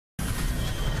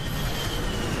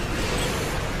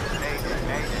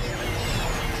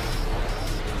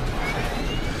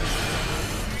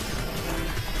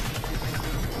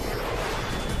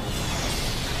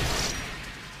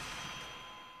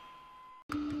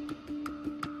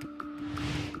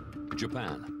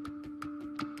Japan.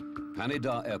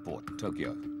 Haneda Airport,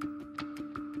 Tokyo.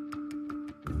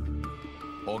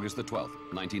 August the 12th,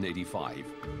 1985.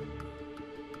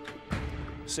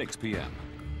 6 p.m.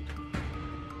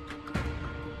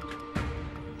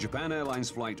 Japan Airlines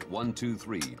Flight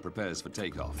 123 prepares for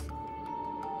takeoff.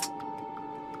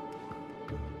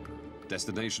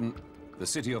 Destination, the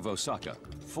city of Osaka,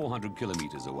 400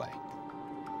 kilometers away.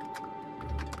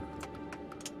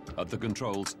 At the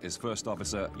controls is First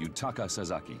Officer Yutaka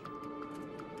Sasaki.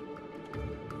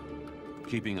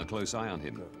 Keeping a close eye on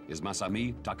him is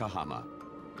Masami Takahama,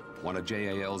 one of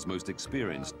JAL's most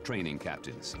experienced training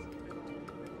captains.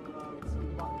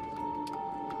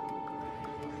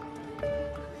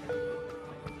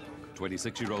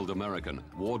 "26-year-old American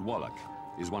Ward Wallach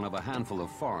is one of a handful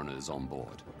of foreigners on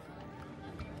board.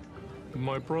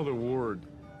 My brother Ward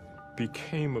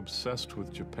became obsessed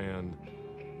with Japan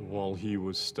while he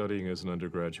was studying as an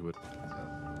undergraduate.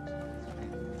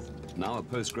 Now a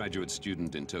postgraduate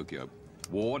student in Tokyo,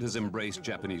 Ward has embraced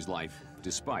Japanese life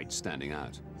despite standing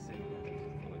out.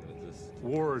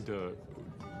 Ward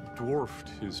dwarfed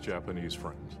his Japanese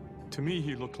friend. To me,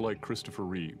 he looked like Christopher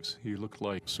Reeves. He looked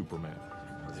like Superman.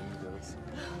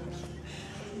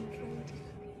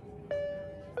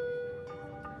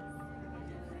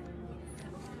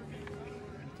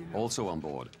 Also on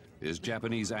board is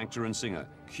Japanese actor and singer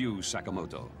Kyu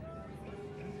Sakamoto.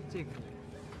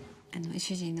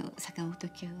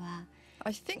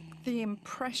 I think the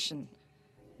impression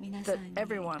that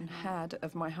everyone had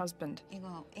of my husband,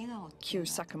 Kyu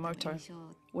Sakamoto,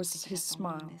 was his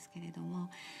smile.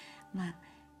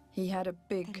 He had a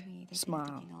big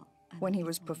smile when he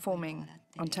was performing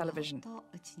on television.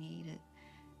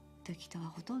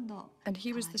 And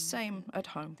he was the same at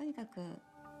home.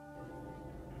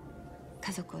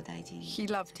 He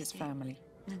loved his family.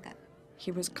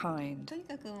 He was kind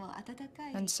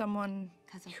and someone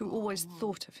who always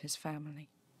thought of his family.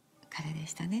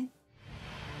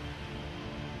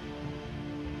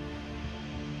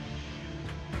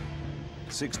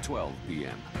 6:12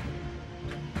 p.m.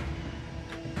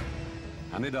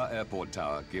 Haneda Airport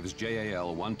Tower gives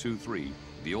JAL 123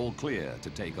 the all clear to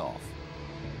take off.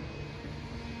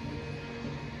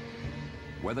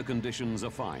 Weather conditions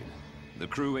are fine. The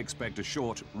crew expect a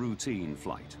short, routine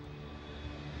flight.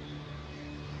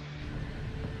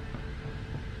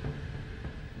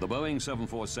 The Boeing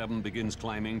 747 begins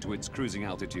climbing to its cruising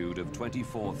altitude of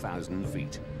 24,000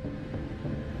 feet.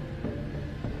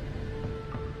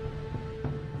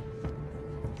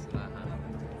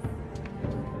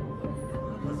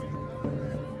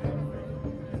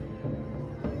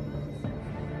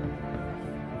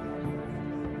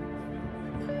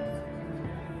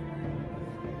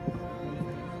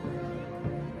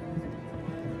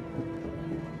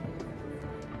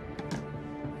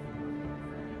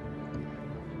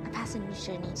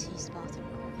 Passenger needs to use the bathroom.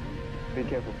 Be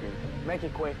careful, please. Make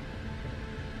it quick.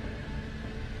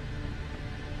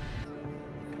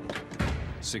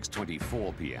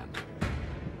 6:24 p.m.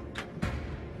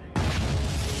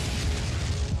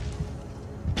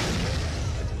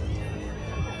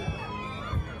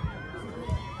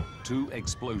 Two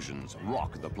explosions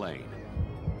rock the plane.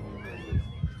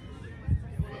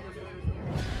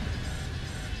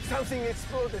 Something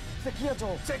exploded. The gear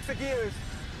door. Check the gears.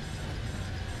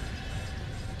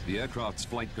 The aircraft's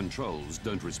flight controls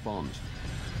don't respond.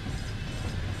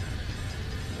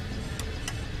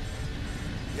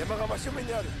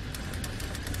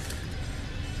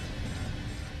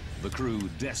 The crew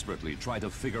desperately try to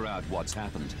figure out what's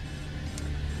happened.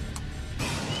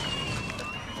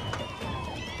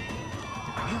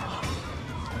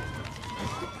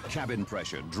 Cabin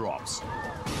pressure drops.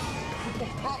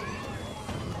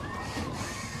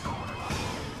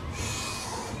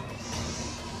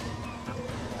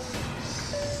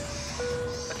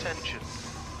 Attention,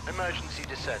 emergency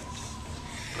descent.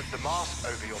 Put the mask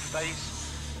over your face,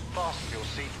 fasten your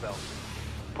seatbelt,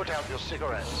 put out your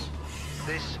cigarettes.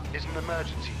 This is an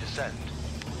emergency descent.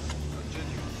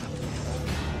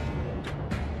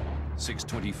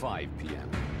 6:25 p.m.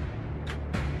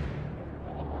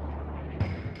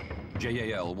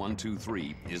 JAL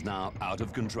 123 is now out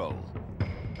of control.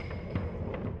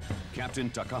 Captain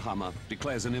Takahama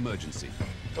declares an emergency.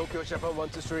 Tokyo Japan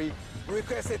 123,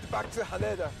 request it back to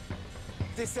Haneda.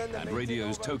 Descend And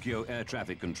radios Tokyo Air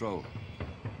Traffic Control.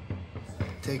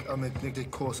 Take a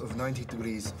magnetic course of 90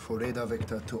 degrees for radar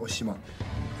vector to Oshima.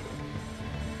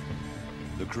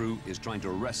 The crew is trying to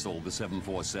wrestle the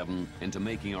 747 into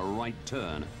making a right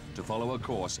turn to follow a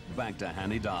course back to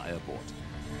Haneda Airport.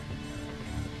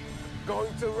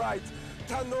 Going to right,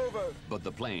 turn over. But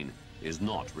the plane is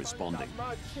not responding.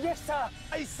 Yes, sir.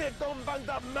 I said don't bang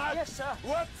that match. Yes, sir.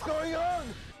 What's going on?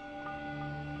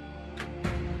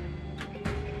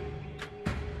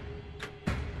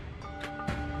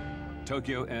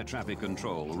 Tokyo Air Traffic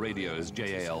Control radios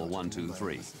JAL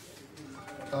 123.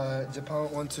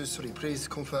 Japan 123, please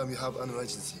confirm you have an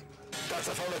emergency. That's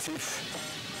affirmative.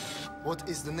 What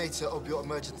is the nature of your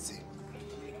emergency?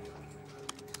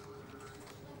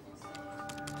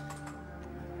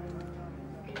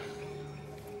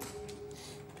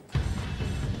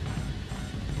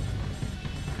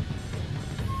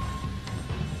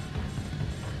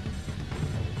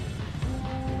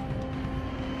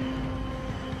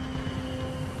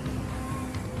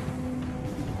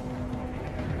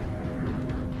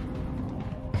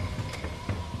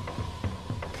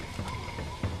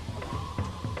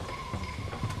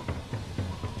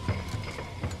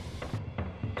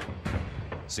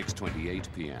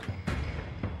 p.m.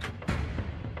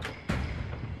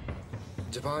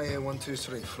 Japan Air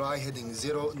 123, fly heading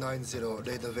 090,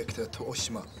 radar vector to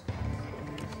Oshima.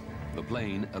 The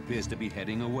plane appears to be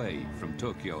heading away from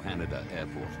Tokyo Haneda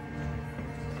Airport.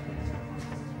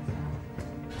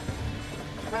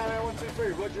 Japan Air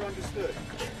 123, roger, understood.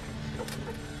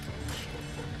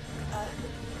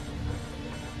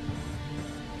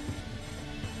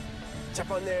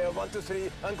 Japan Air 123,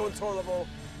 uncontrollable.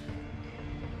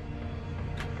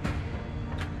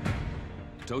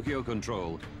 Tokyo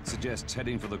Control suggests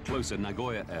heading for the closer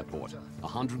Nagoya Airport,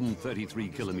 133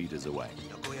 kilometers away.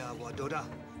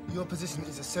 Your position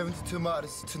is 72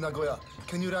 miles to Nagoya.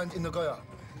 Can you land in Nagoya?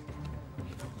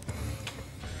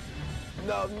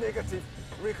 No, negative.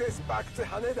 Request back to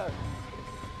Haneda.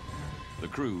 The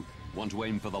crew want to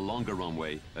aim for the longer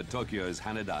runway at Tokyo's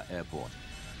Haneda Airport.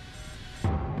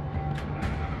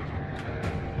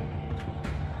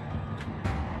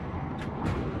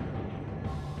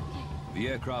 The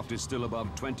aircraft is still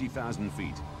above 20,000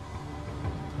 feet.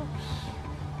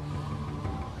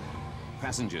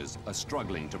 Passengers are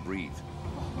struggling to breathe.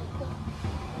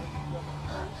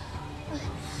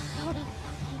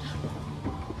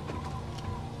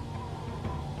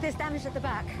 There's damage at the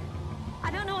back.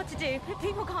 I don't know what to do.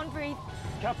 People can't breathe.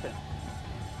 Captain,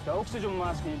 the oxygen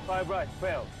mask in 5 right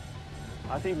failed.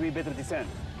 I think we better descend.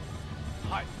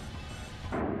 Hi.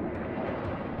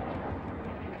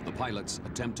 The pilots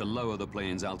attempt to lower the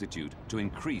plane's altitude to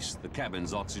increase the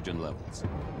cabin's oxygen levels.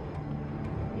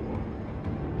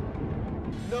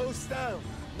 Nose down.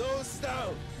 Nose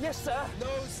down. Yes, sir.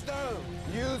 Nose down.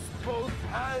 Use both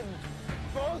hands.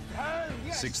 Both hands.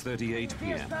 Yes. 6:38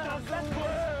 p.m. Doesn't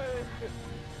work.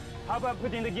 How about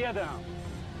putting the gear down?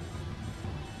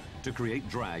 To create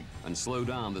drag and slow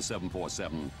down the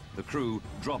 747, the crew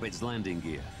drop its landing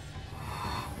gear.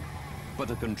 But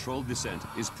a controlled descent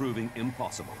is proving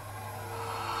impossible.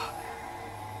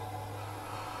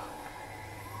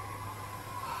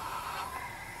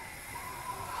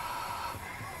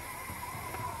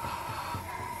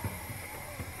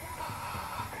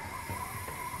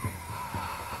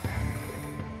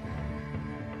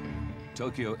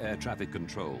 Tokyo Air Traffic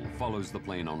Control follows the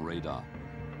plane on radar.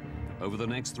 Over the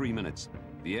next 3 minutes,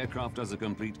 the aircraft does a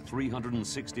complete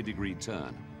 360-degree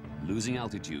turn, losing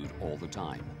altitude all the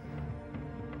time.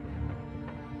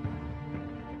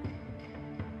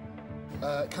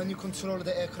 Can you control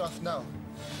the aircraft now?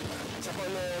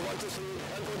 Japan Air 123,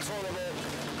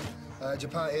 uncontrollable.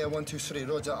 Japan Air 123,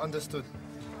 roger, understood.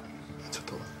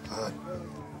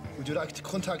 Would you like to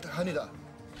contact Haneda?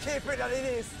 Keep it as it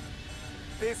is.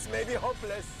 This may be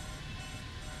hopeless.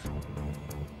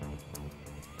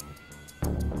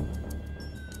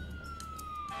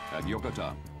 At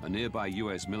Yokota, a nearby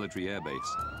U.S. military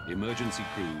airbase, emergency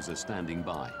crews are standing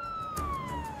by.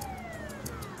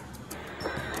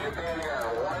 Japan Air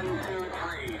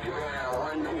 123, Japan Air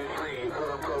 123, for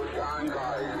approach on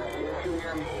guard. Yes, you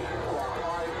hear me.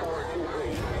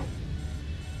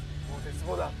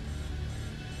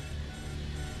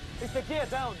 5423. Is the gear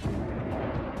down?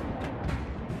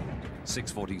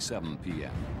 6:47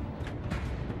 p.m.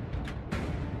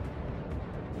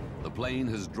 The plane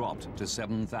has dropped to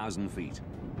 7,000 feet.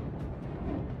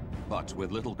 But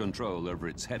with little control over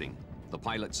its heading, the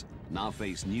pilots now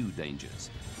face new dangers.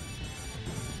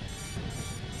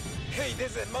 Hey,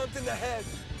 there's a mountain ahead.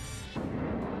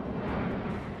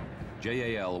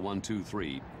 JAL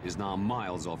 123 is now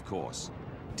miles off course,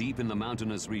 deep in the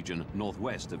mountainous region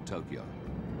northwest of Tokyo.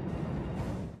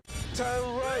 Turn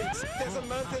right. There's a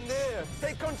mountain there.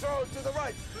 Take control to the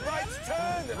right. Right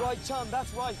turn. Right turn,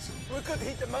 that's right. We could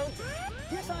hit the mountain.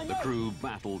 Yes, I know. The crew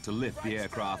battle to lift the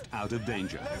aircraft out of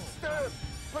danger. Left turn.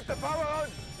 Put the power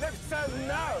on. Left turn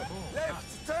now.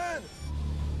 Left turn.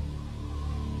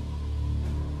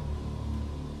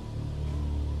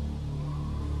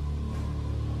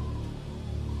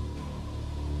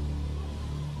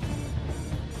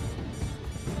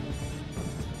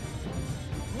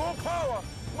 power!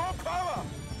 More power!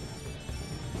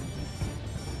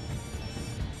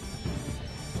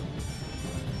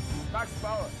 Max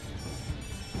power.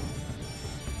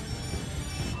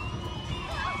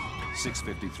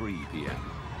 6:53 p.m.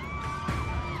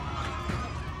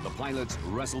 The pilots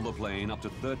wrestle the plane up to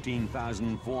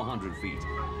 13,400 feet.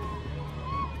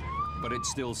 But it's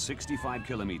still 65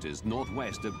 kilometers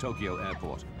northwest of Tokyo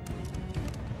Airport.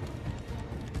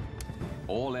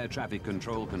 All air traffic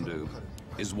control can do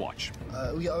is watch.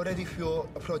 We are ready for your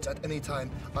approach at any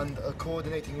time and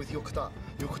coordinating with Yokota.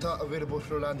 Yokota available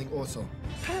for landing also.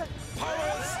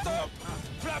 Power, stop!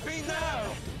 Flapping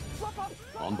now!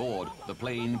 On board, the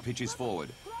plane pitches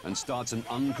forward and starts an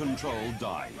uncontrolled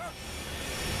dive.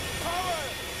 Power!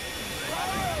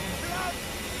 Power! Flap!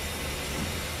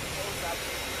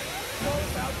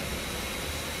 Close up.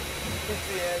 It's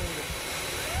the end.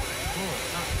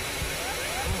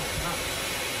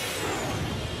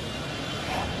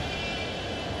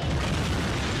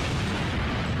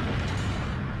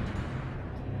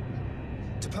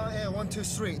 Japan Air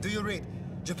 123, do you read?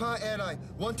 Japan Airline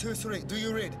 123, do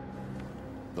you read?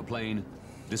 The plane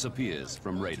disappears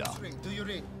from radar. 123, do you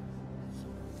read?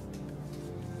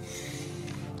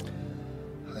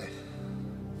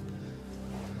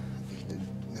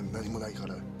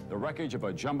 The wreckage of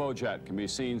a jumbo jet can be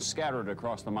seen scattered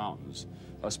across the mountains.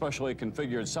 A specially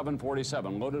configured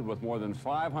 747 loaded with more than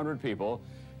 500 people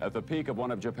at the peak of one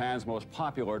of Japan's most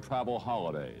popular travel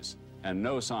holidays, and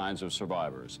no signs of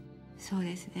survivors.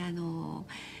 I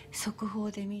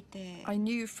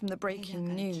knew from the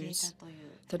breaking news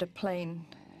that a plane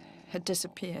had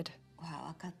disappeared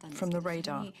from the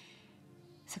radar,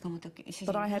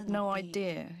 but I had no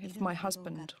idea if my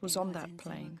husband was on that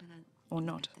plane or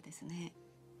not.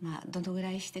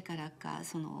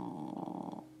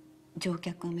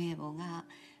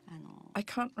 I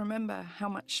can't remember how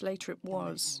much later it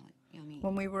was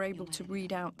when we were able to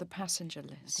read out the passenger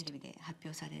list,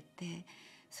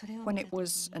 when it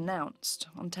was announced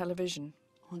on television.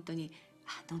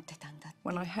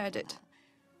 When I heard it,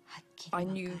 I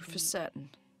knew for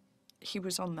certain he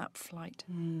was on that flight.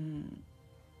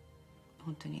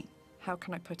 How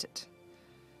can I put it?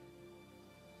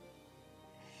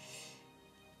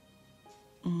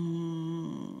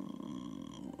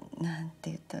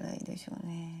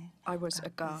 I was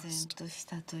aghast.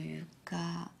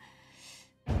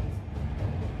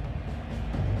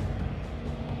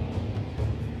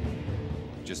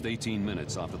 Just 18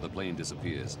 minutes after the plane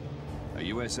disappears, a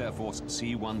U.S. Air Force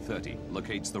C-130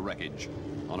 locates the wreckage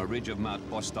on a ridge of Mount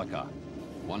Oshtaka,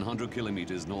 100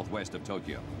 kilometers northwest of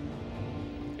Tokyo.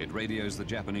 It radios the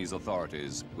Japanese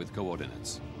authorities with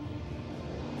coordinates.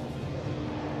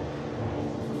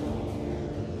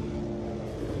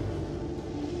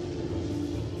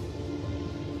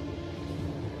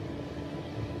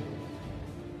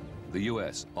 The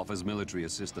U.S. offers military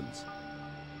assistance.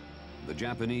 The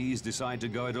Japanese decide to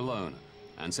go it alone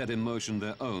and set in motion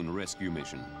their own rescue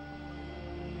mission.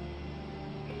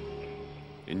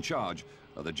 In charge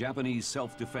are the Japanese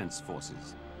Self-Defense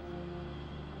Forces.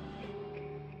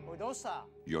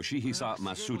 Yoshihisa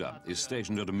Masuda is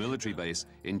stationed at a military base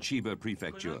in Chiba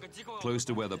Prefecture, close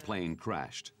to where the plane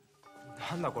crashed.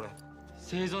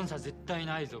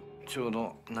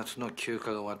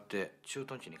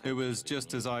 It was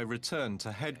just as I returned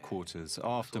to headquarters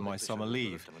after my summer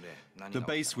leave. The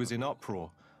base was in uproar.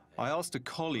 I asked a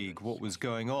colleague what was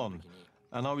going on,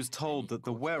 and I was told that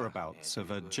the whereabouts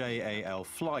of a JAL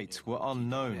flight were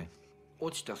unknown.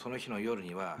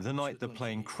 The night the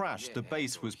plane crashed, the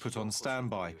base was put on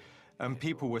standby, and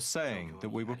people were saying that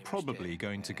we were probably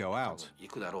going to go out.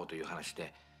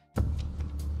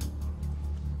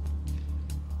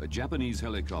 A Japanese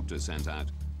helicopter sent out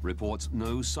reports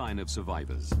no sign of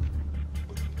survivors.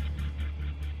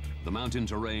 The mountain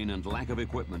terrain and lack of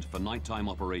equipment for nighttime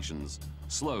operations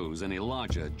slows any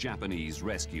larger Japanese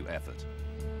rescue effort.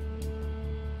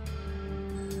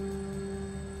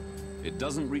 It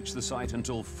doesn't reach the site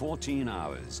until 14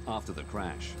 hours after the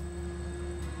crash.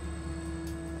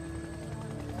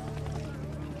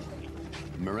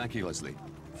 Miraculously,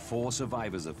 4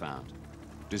 survivors are found,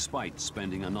 despite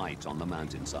spending a night on the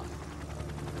mountainside.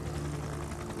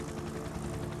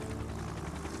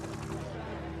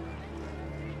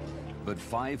 But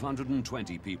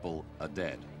 520 people are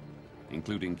dead,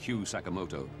 including Q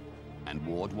Sakamoto and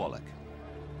Ward Wallach.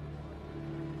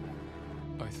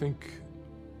 I think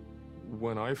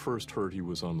when I first heard he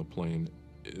was on the plane,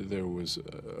 there was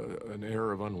an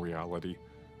air of unreality.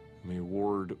 I mean,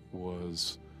 Ward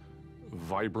was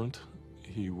vibrant,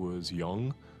 he was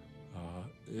young.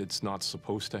 It's not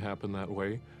supposed to happen that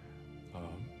way.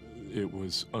 It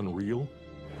was unreal.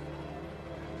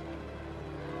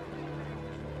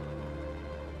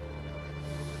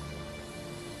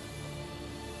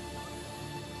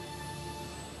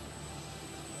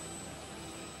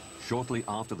 Shortly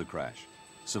after the crash,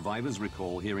 survivors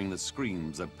recall hearing the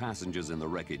screams of passengers in the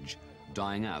wreckage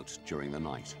dying out during the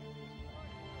night.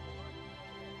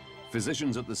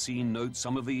 Physicians at the scene note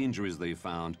some of the injuries they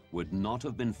found would not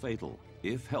have been fatal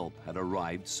if help had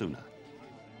arrived sooner.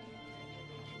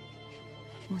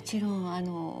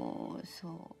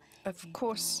 Of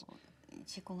course,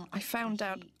 I found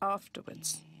out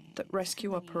afterwards that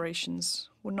rescue operations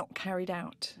were not carried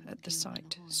out at the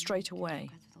site straight away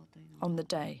on the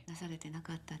day.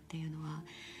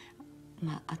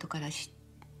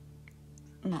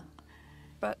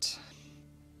 But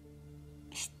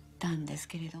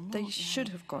they should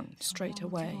have gone straight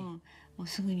away.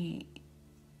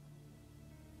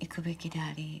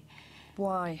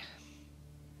 Why?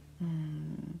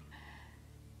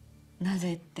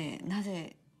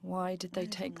 Why did they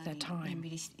take their time?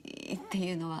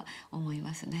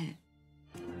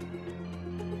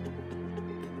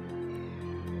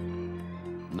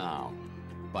 Now,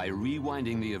 by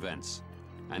rewinding the events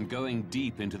and going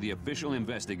deep into the official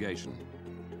investigation,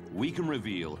 we can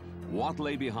reveal what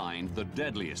lay behind the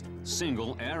deadliest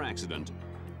single air accident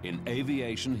in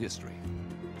aviation history.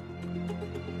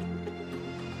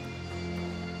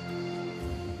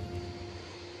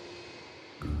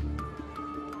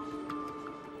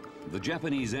 The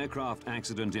Japanese Aircraft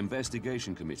Accident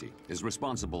Investigation Committee is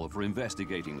responsible for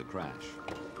investigating the crash.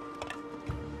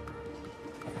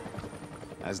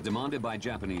 As demanded by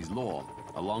Japanese law,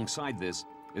 alongside this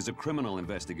is a criminal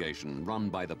investigation run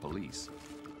by the police.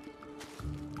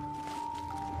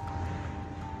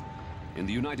 In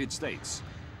the United States,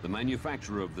 the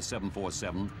manufacturer of the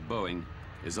 747, Boeing,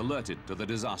 is alerted to the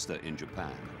disaster in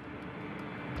Japan.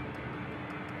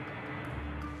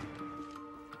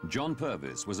 John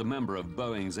Purvis was a member of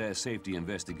Boeing's Air Safety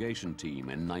Investigation Team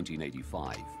in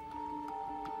 1985.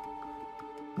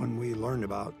 When we learned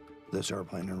about this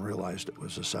airplane and realized it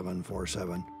was a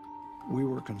 747, we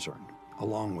were concerned,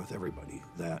 along with everybody,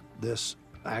 that this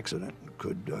accident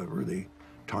could really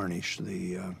tarnish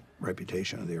the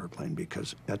reputation of the airplane,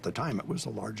 because at the time it was the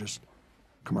largest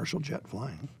commercial jet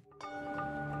flying.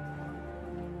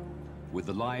 With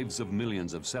the lives of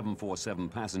millions of 747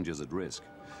 passengers at risk,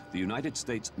 the United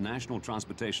States National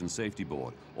Transportation Safety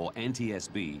Board, or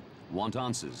NTSB, want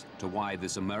answers to why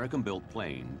this American-built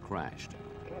plane crashed.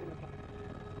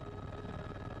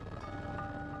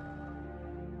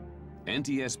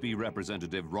 NTSB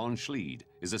Representative Ron Schleed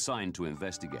is assigned to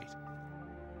investigate.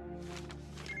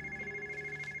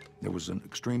 There was an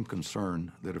extreme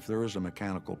concern that if there is a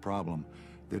mechanical problem,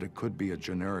 that it could be a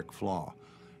generic flaw,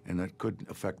 and that could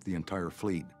affect the entire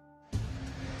fleet.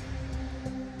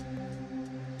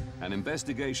 An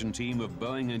investigation team of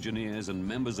Boeing engineers and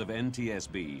members of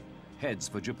NTSB heads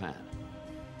for Japan.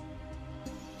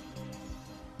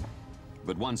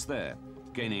 But once there,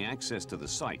 gaining access to the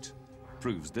site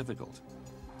proves difficult.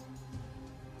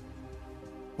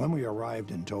 When we arrived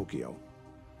in Tokyo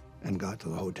and got to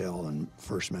the hotel and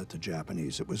first met the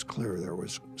Japanese, it was clear there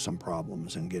was some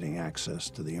problems in getting access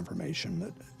to the information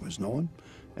that was known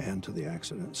and to the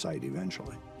accident site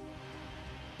eventually.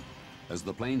 As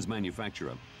the plane's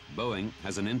manufacturer, Boeing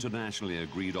has an internationally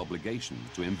agreed obligation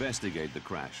to investigate the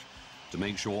crash to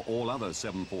make sure all other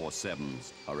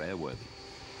 747s are airworthy.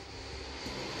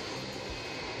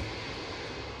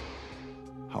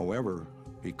 However,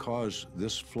 because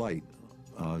this flight,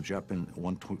 Japan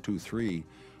 1223,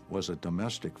 was a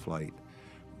domestic flight,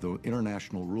 the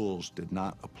international rules did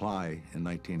not apply in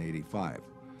 1985.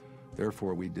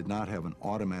 Therefore, we did not have an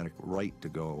automatic right to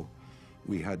go.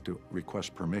 We had to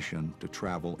request permission to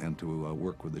travel and to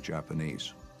work with the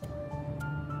Japanese.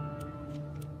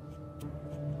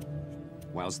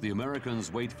 Whilst the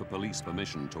Americans wait for police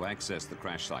permission to access the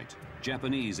crash site,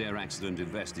 Japanese air accident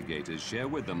investigators share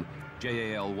with them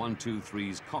JAL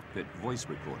 123's cockpit voice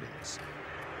recordings.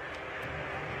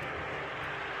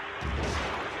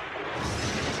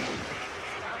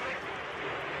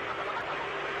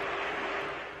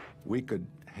 We could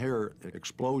hear an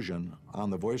explosion on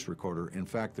the voice recorder. In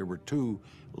fact, there were two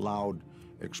loud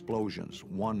explosions,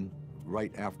 one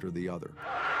right after the other.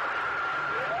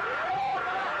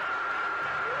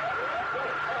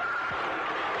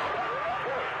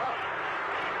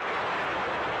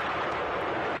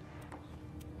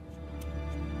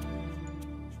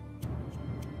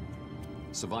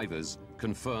 Survivors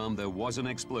confirm there was an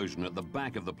explosion at the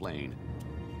back of the plane,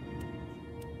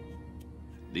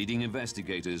 leading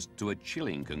investigators to a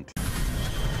chilling conclusion.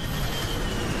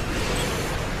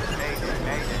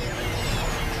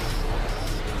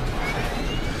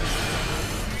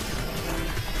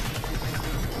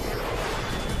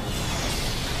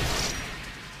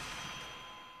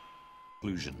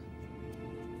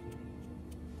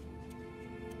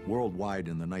 Worldwide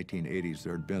in the 1980s,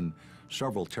 there had been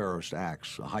several terrorist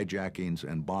acts, hijackings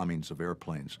and bombings of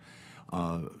airplanes.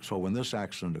 So when this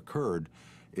accident occurred,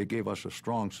 it gave us a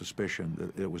strong suspicion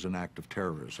that it was an act of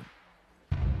terrorism.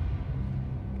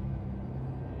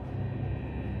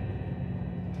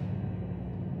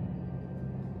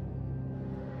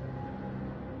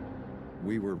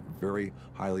 We were very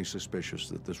highly suspicious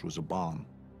that this was a bomb.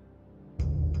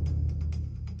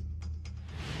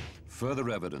 Further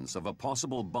evidence of a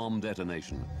possible bomb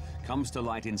detonation comes to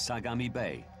light in Sagami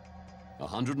Bay,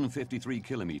 153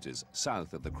 kilometers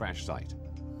south of the crash site.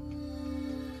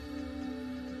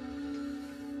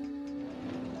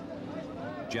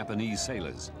 Japanese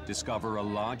sailors discover a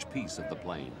large piece of the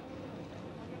plane.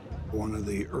 One of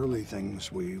the early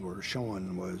things we were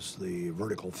shown was the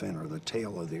vertical fin, or the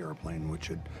tail of the airplane, which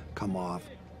had come off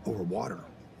over water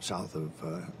south of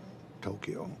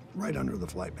Tokyo, right under the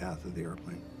flight path of the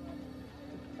airplane.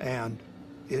 And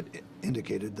it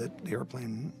indicated that the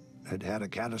airplane had had a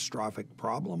catastrophic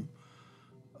problem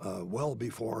well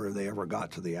before they ever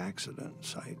got to the accident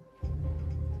site.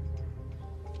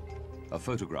 A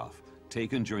photograph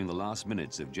taken during the last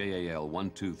minutes of JAL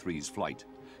 123's flight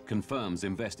confirms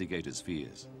investigators'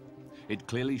 fears. It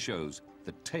clearly shows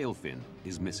the tail fin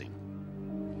is missing.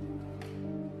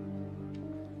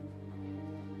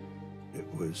 It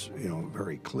was,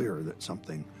 very clear that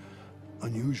something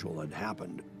unusual had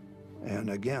happened.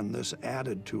 And again, this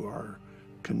added to our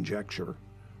conjecture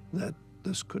that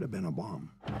this could have been a bomb.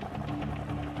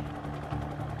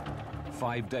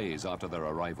 5 days after their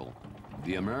arrival,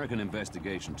 the American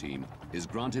investigation team is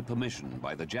granted permission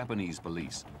by the Japanese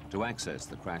police to access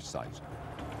the crash site.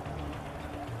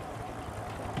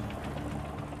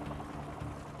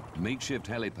 Makeshift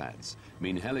helipads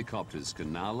mean helicopters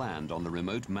can now land on the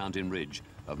remote mountain ridge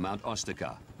of Mount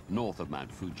Osaka, north of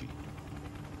Mount Fuji.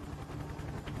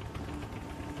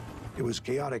 It was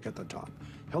chaotic at the top.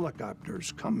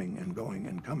 Helicopters coming and going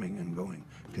and coming and going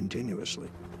continuously.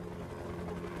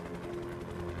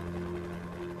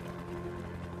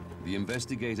 The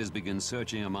investigators begin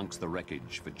searching amongst the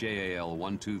wreckage for JAL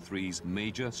 123's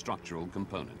major structural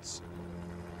components.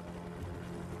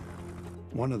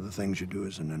 One of the things you do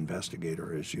as an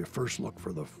investigator is you first look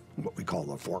for what we call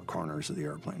the four corners of the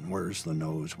airplane. Where's the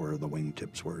nose, where are the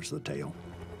wingtips, where's the tail?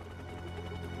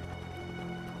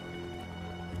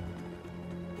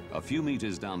 A few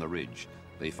meters down the ridge,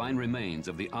 they find remains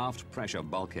of the aft pressure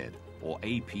bulkhead, or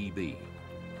APB.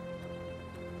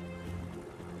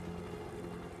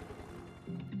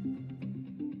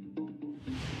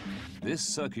 This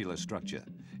circular structure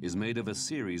is made of a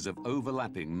series of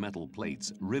overlapping metal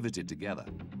plates riveted together.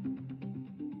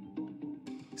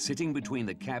 Sitting between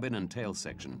the cabin and tail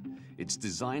section, it's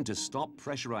designed to stop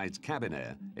pressurized cabin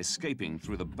air escaping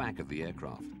through the back of the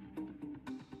aircraft.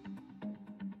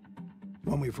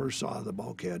 When we first saw the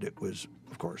bulkhead, it was,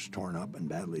 of course, torn up and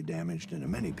badly damaged into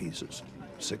many pieces,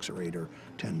 6 or 8 or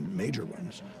 10 major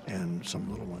ones and some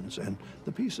little ones. And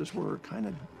the pieces were kind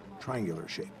of triangular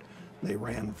shaped. They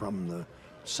ran from the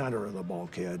center of the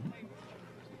bulkhead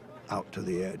out to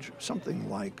the edge, something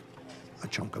like a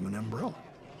chunk of an umbrella.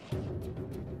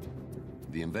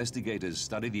 The investigators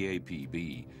study the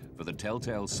APB for the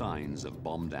telltale signs of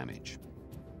bomb damage.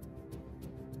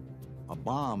 A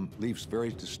bomb leaves very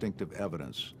distinctive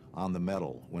evidence on the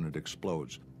metal when it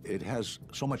explodes. It has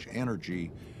so much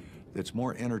energy, it's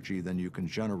more energy than you can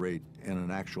generate in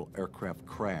an actual aircraft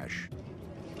crash.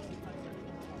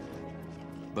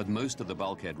 But most of the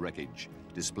bulkhead wreckage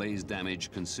displays damage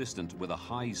consistent with a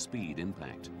high-speed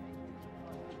impact.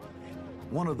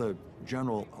 One of the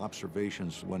general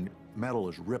observations when metal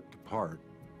is ripped apart,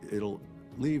 it'll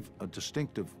leave a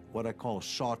distinctive, what I call a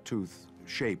sawtooth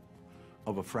shape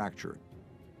of a fracture,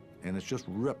 and it's just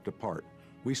ripped apart.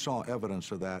 We saw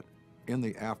evidence of that in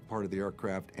the aft part of the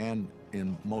aircraft and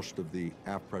in most of the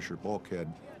aft pressure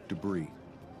bulkhead debris.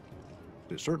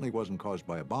 It certainly wasn't caused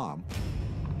by a bomb.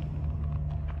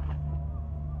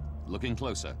 Looking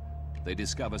closer, they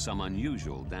discover some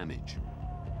unusual damage.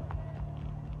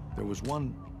 There was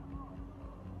one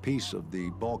piece of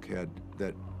the bulkhead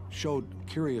that showed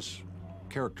curious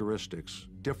characteristics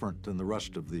different than the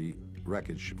rest of the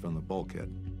wreckage from the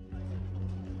bulkhead.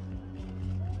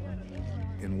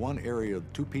 In one area,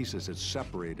 2 pieces had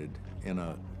separated in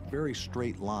a very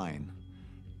straight line,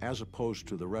 as opposed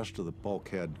to the rest of the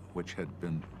bulkhead, which had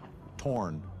been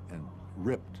torn and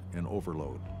ripped in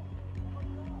overload.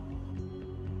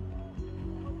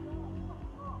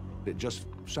 It just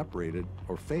separated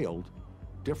or failed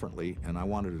differently, and I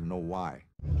wanted to know why.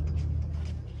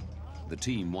 The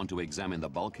team want to examine the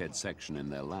bulkhead section in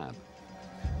their lab,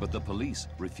 but the police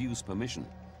refuse permission.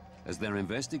 as their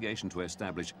investigation to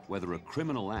establish whether a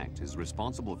criminal act is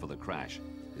responsible for the crash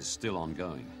is still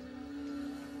ongoing.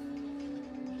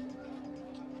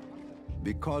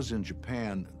 Because in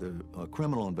Japan, the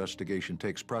criminal investigation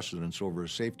takes precedence over a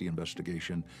safety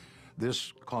investigation,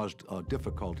 this caused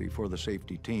difficulty for the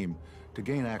safety team to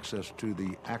gain access to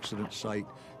the accident site,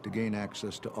 to gain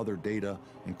access to other data,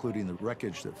 including the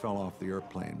wreckage that fell off the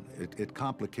airplane. It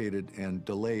complicated and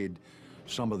delayed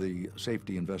some of the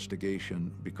safety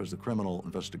investigation because the criminal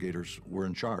investigators were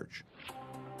in charge.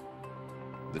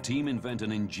 The team invent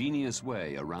an ingenious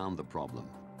way around the problem.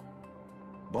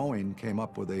 Boeing came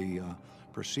up with a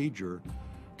procedure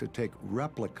to take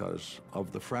replicas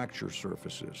of the fracture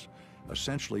surfaces,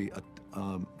 essentially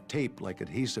a tape, like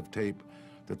adhesive tape,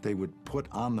 that they would put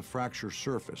on the fracture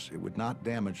surface. It would not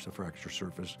damage the fracture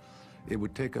surface. It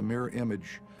would take a mirror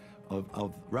image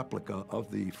of replica of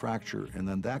the fracture, and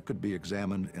then that could be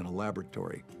examined in a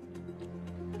laboratory.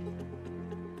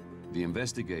 The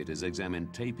investigators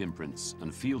examined tape imprints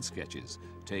and field sketches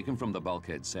taken from the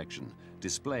bulkhead section,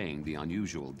 displaying the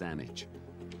unusual damage.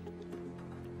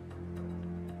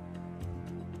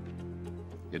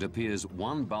 It appears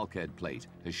one bulkhead plate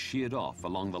has sheared off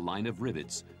along the line of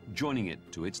rivets, joining it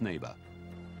to its neighbor.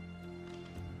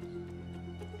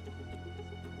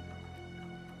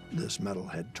 This metal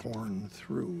had torn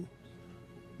through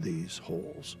these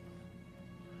holes.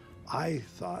 I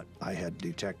thought I had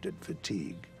detected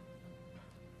fatigue,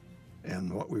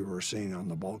 and what we were seeing on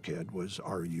the bulkhead was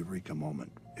our eureka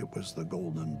moment. It was the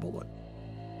golden bullet.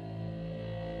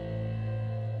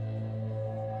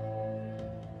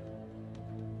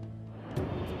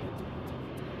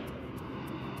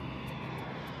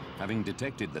 Having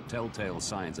detected the telltale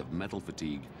signs of metal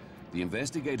fatigue, the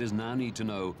investigators now need to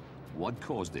know what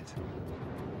caused it.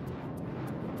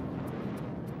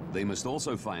 They must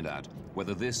also find out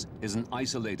whether this is an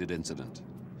isolated incident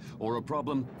or a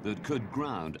problem that could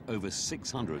ground over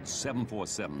 600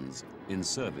 747s in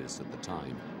service at the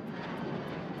time.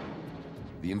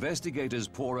 The investigators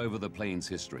pore over the plane's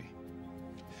history.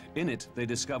 In it, they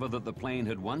discover that the plane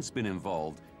had once been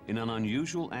involved in an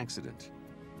unusual accident.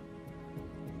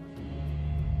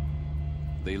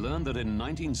 They learned that in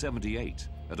 1978,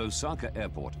 at Osaka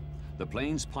Airport, the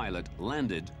plane's pilot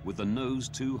landed with the nose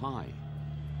too high.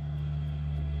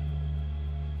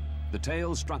 The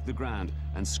tail struck the ground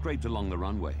and scraped along the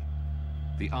runway.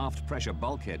 The aft pressure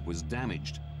bulkhead was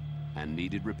damaged and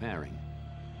needed repairing.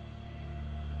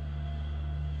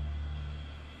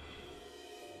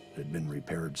 It had been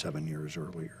repaired 7 years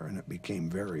earlier, and it became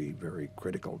very, very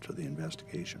critical to the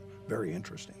investigation, very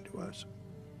interesting to us.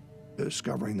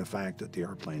 Discovering the fact that the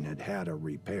airplane had had a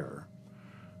repair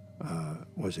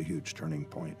was a huge turning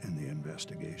point in the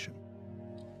investigation.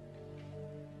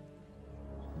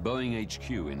 Boeing HQ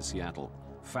in Seattle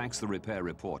faxed the repair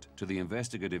report to the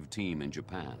investigative team in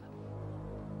Japan.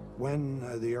 When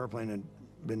the airplane had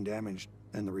been damaged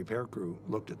and the repair crew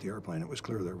looked at the airplane, it was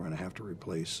clear they were going to have to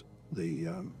replace the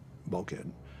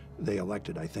bulkhead. They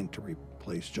elected, I think, to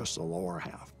replace just the lower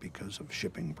half because of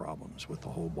shipping problems with the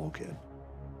whole bulkhead.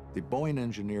 The Boeing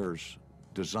engineers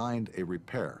designed a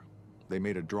repair. They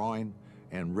made a drawing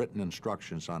and written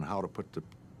instructions on how to put the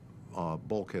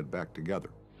bulkhead back together.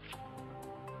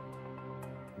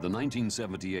 The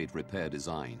 1978 repair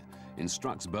design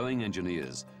instructs Boeing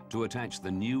engineers to attach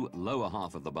the new lower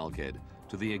half of the bulkhead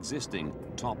to the existing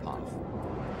top half.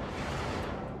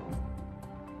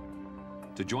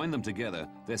 To join them together,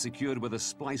 they're secured with a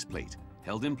splice plate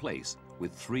held in place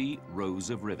with 3 rows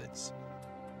of rivets.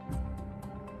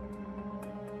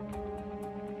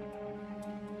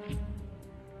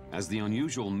 As the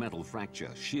unusual metal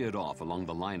fracture sheared off along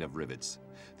the line of rivets,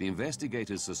 the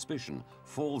investigators' suspicion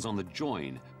falls on the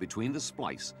join between the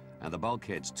splice and the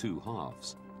bulkhead's 2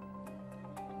 halves.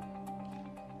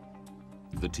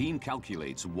 The team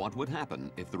calculates what would happen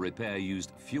if the repair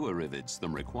used fewer rivets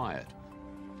than required.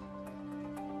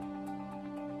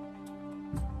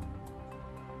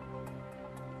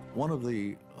 One of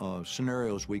the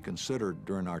scenarios we considered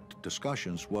during our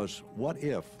discussions was, what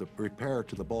if the repair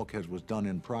to the bulkhead was done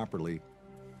improperly?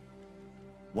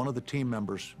 One of the team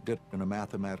members did a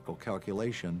mathematical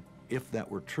calculation, if that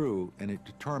were true, and it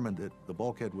determined that the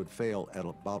bulkhead would fail at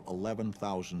about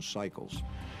 11,000 cycles.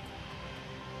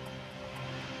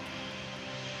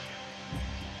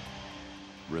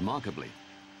 Remarkably,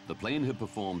 the plane had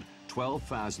performed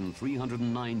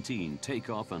 12,319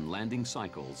 takeoff and landing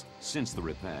cycles since the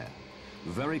repair,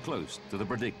 very close to the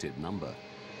predicted number.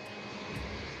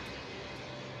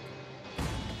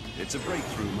 It's a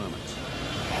breakthrough moment.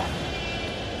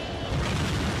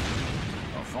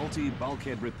 A faulty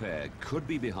bulkhead repair could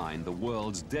be behind the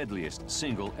world's deadliest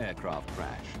single aircraft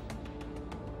crash.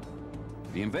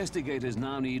 The investigators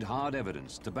now need hard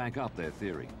evidence to back up their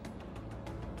theory.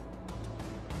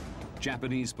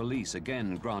 Japanese police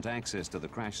again grant access to the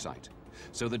crash site,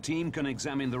 so the team can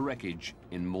examine the wreckage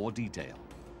in more detail.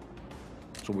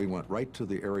 So we went right to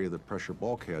the area of the pressure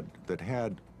bulkhead that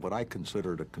had what I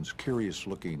considered a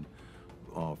curious-looking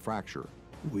fracture.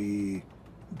 We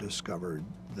discovered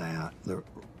that the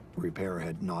repair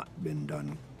had not been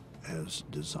done as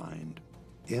designed.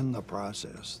 In the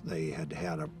process, they had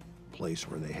had a place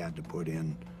where they had to put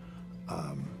in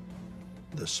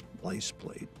the splice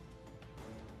plate,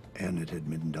 and it had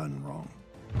been done wrong.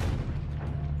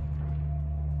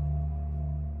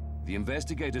 The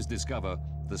investigators discover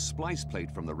the splice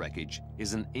plate from the wreckage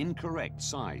is an incorrect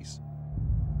size.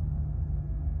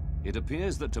 It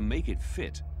appears that to make it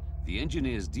fit, the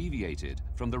engineers deviated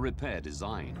from the repair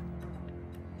design.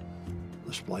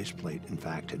 The splice plate, in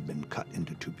fact, had been cut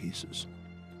into two pieces.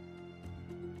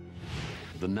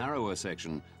 The narrower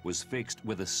section was fixed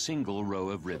with a single row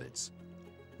of rivets.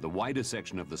 The wider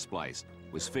section of the splice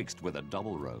was fixed with a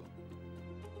double row.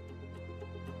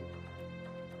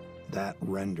 That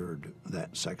rendered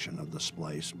that section of the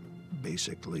splice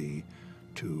basically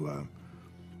to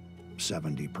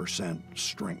 70%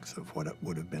 strength of what it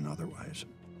would have been otherwise.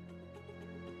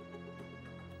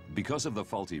 Because of the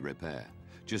faulty repair,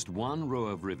 just one row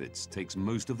of rivets takes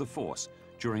most of the force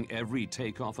during every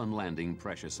takeoff and landing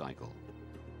pressure cycle.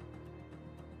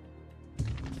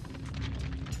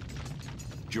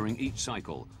 During each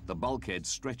cycle, the bulkhead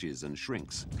stretches and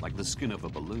shrinks like the skin of a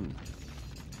balloon.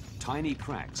 Tiny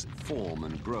cracks form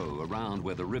and grow around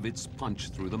where the rivets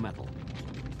punch through the metal.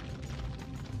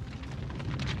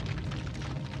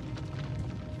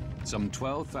 Some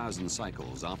 12,000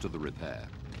 cycles after the repair,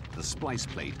 the splice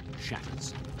plate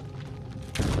shatters.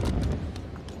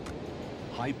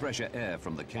 High-pressure air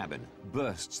from the cabin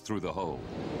bursts through the hole,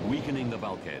 weakening the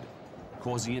bulkhead,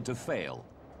 causing it to fail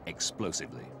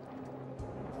explosively.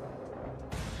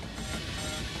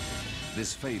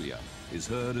 This failure is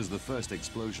heard as the first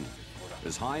explosion,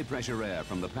 as high-pressure air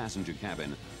from the passenger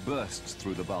cabin bursts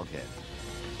through the bulkhead.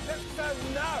 Left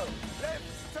turn now!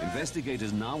 Left turn!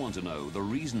 Investigators now want to know the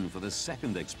reason for the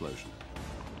second explosion.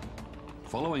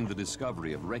 Following the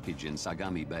discovery of wreckage in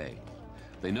Sagami Bay,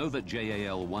 they know that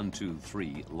JAL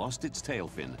 123 lost its tail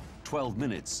fin 12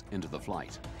 minutes into the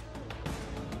flight.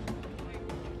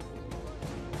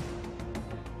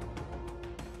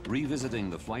 Revisiting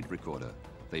the flight recorder,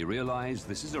 they realize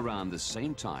this is around the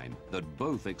same time that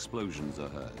both explosions are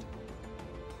heard,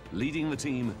 leading the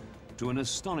team to an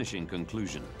astonishing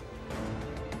conclusion.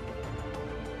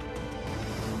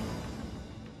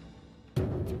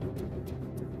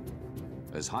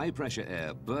 As high-pressure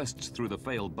air bursts through the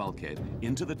failed bulkhead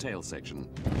into the tail section,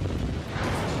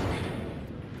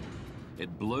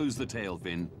 it blows the tail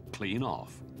fin clean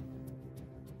off.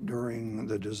 During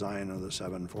the design of the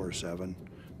 747,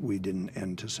 we didn't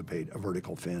anticipate a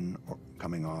vertical fin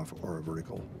coming off or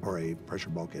a pressure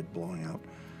bulkhead blowing out,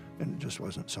 and it just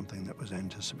wasn't something that was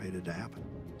anticipated to happen.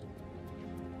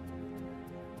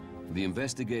 The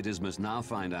investigators must now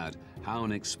find out how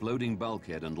an exploding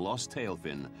bulkhead and lost tail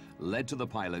fin led to the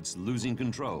pilots losing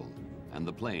control and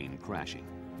the plane crashing.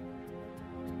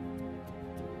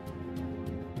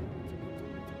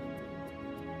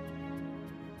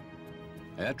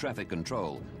 Air traffic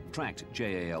control tracked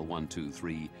JAL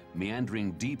 123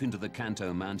 meandering deep into the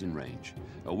Kanto mountain range,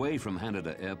 away from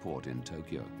Haneda Airport in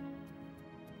Tokyo,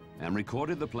 and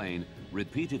recorded the plane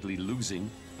repeatedly losing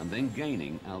and then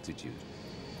gaining altitude.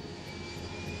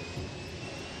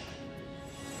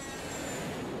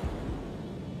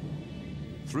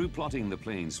 Through plotting the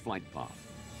plane's flight path,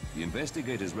 the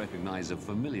investigators recognize a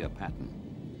familiar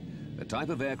pattern, a type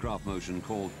of aircraft motion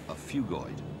called a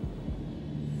phugoid.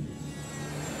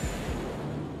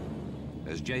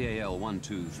 As JAL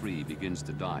 123 begins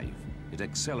to dive, it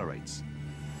accelerates.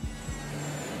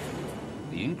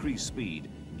 The increased speed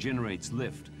generates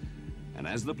lift, and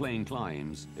as the plane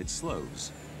climbs, it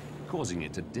slows, causing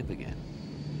it to dip again.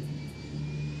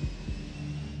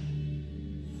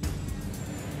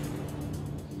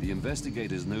 The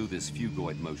investigators know this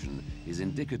phugoid motion is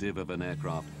indicative of an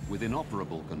aircraft with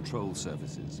inoperable control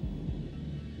surfaces.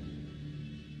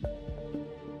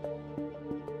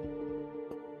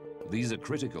 These are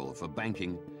critical for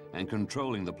banking and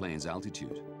controlling the plane's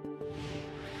altitude.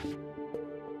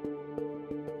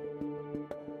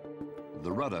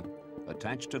 The rudder,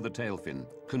 attached to the tail fin,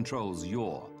 controls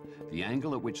yaw, the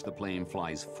angle at which the plane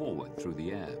flies forward through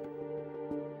the air.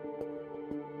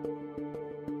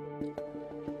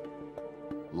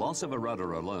 Loss of a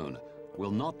rudder alone will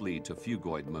not lead to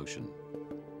phugoid motion,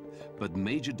 but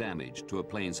major damage to a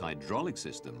plane's hydraulic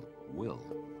system will.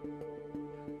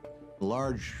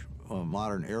 Large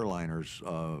modern airliners,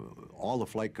 all the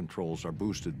flight controls are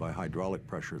boosted by hydraulic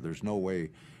pressure. There's no way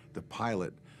the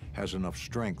pilot has enough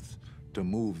strength to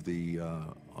move the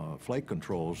flight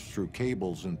controls through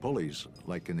cables and pulleys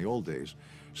like in the old days.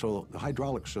 So the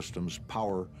hydraulic systems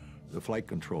power the flight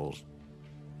controls.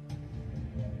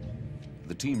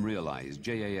 The team realized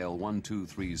JAL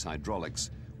 123's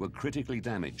hydraulics were critically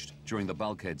damaged during the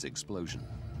bulkhead's explosion.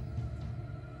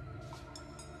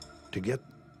 To get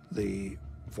the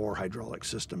 4 hydraulic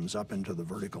systems up into the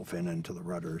vertical fin and to the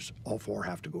rudders, all 4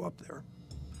 have to go up there.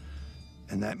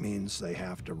 And that means they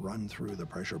have to run through the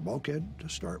pressure bulkhead to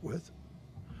start with,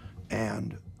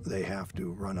 and they have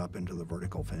to run up into the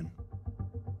vertical fin.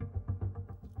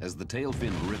 As the tail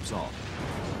fin rips off,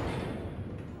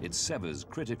 it severs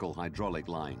critical hydraulic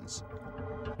lines.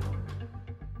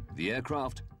 The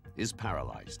aircraft is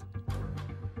paralyzed.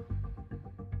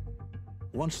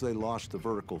 Once they lost the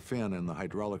vertical fin and the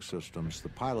hydraulic systems, the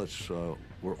pilots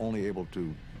were only able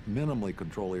to minimally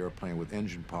control the airplane with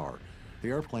engine power. The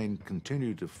airplane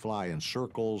continued to fly in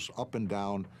circles, up and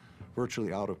down,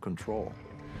 virtually out of control.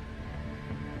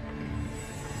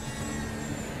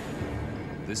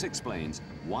 This explains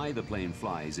why the plane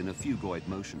flies in a phugoid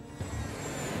motion.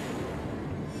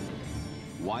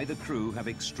 Why the crew have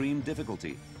extreme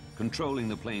difficulty controlling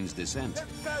the plane's descent.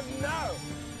 No!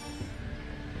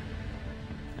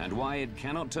 And why it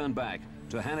cannot turn back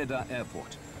to Haneda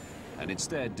Airport and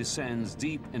instead descends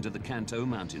deep into the Kanto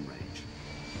mountain range.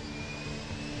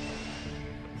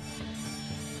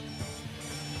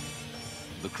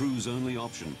 The crew's only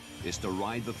option is to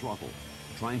ride the throttle,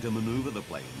 trying to maneuver the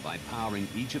plane by powering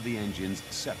each of the engines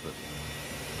separately.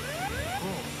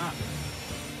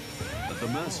 At the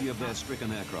mercy of their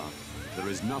stricken aircraft, there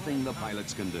is nothing the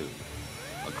pilots can do.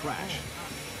 A crash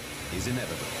is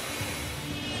inevitable.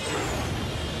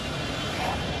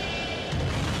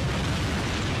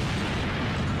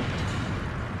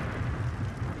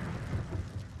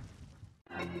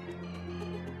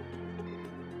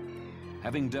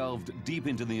 Having delved deep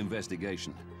into the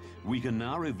investigation, we can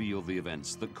now reveal the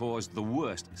events that caused the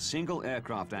worst single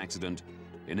aircraft accident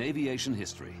in aviation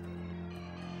history.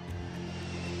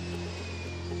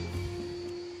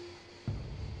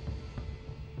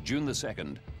 June the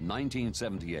 2nd,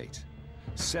 1978.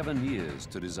 7 years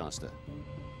to disaster.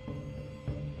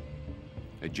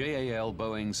 A JAL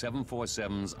Boeing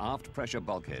 747's aft pressure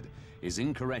bulkhead is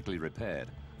incorrectly repaired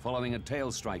following a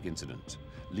tail strike incident,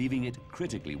 leaving it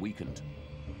critically weakened.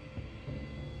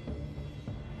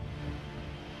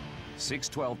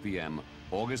 6:12 p.m.,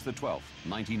 August the 12th,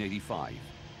 1985.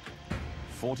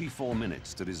 44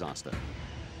 minutes to disaster.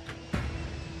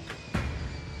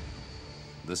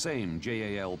 The same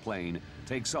JAL plane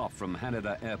takes off from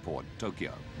Haneda Airport,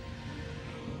 Tokyo.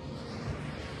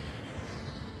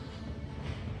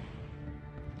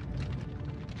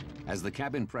 As the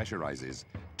cabin pressurizes,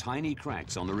 tiny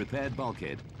cracks on the repaired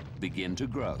bulkhead begin to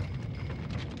grow.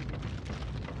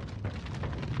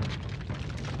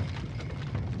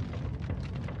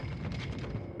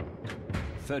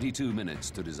 "32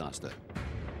 minutes to disaster.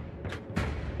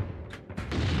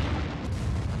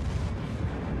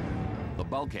 The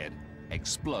bulkhead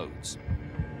explodes.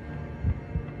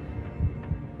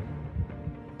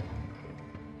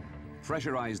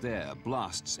 Pressurized air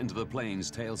blasts into the plane's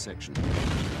tail section,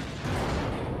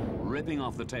 ripping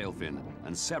off the tail fin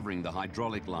and severing the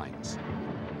hydraulic lines.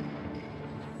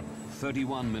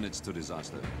 31 minutes to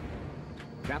disaster.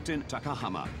 Captain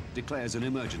Takahama declares an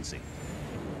emergency.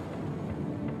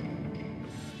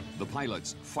 The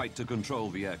pilots fight to control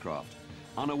the aircraft,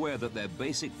 unaware that their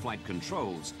basic flight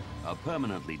controls are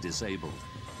permanently disabled.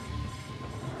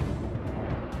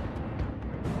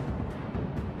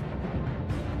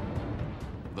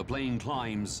 The plane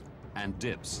climbs and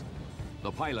dips.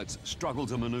 The pilots struggle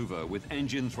to maneuver with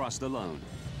engine thrust alone.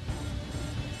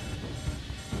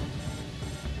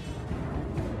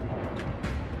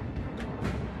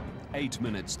 Eight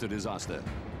minutes to disaster.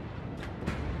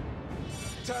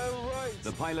 Turn right.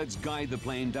 The pilots guide the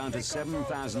plane down to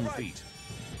 7,000 feet.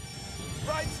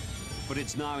 Right. But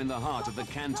it's now in the heart of the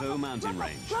Kanto mountain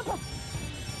range.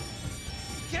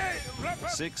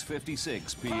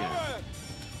 6:56 p.m.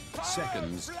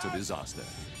 Seconds to disaster.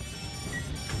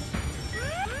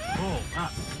 Pull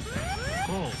up.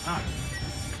 Pull up.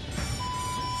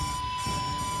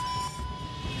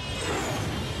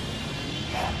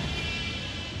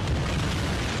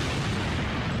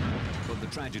 But the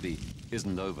tragedy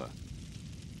isn't over.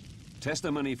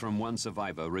 Testimony from one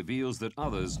survivor reveals that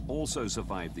others also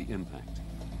survived the impact.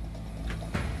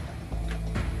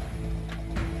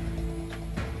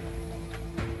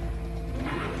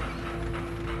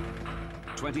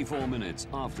 24 minutes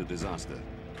after disaster,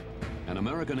 an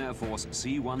American Air Force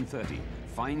C-130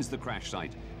 finds the crash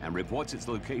site and reports its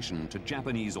location to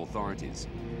Japanese authorities.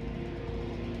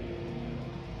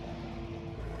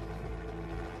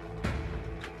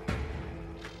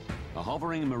 A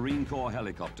hovering Marine Corps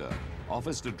helicopter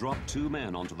offers to drop 2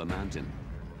 men onto the mountain.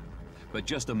 But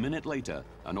just a minute later,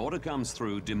 an order comes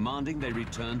through demanding they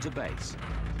return to base.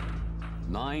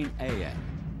 9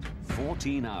 a.m.,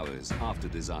 14 hours after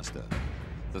disaster,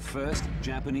 the first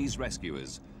Japanese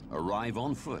rescuers arrive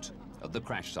on foot at the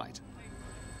crash site.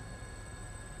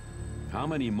 How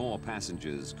many more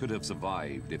passengers could have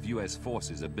survived if U.S.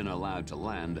 forces had been allowed to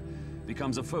land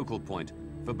becomes a focal point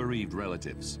for bereaved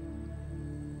relatives.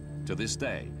 To this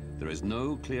day, there is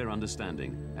no clear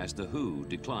understanding as to who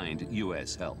declined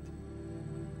U.S. help.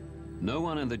 No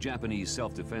one in the Japanese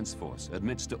self-defense force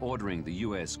admits to ordering the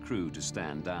U.S. crew to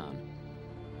stand down.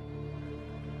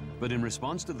 But in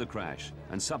response to the crash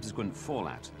and subsequent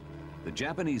fallout, the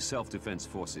Japanese self-defense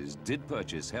forces did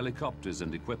purchase helicopters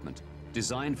and equipment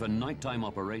designed for nighttime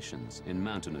operations in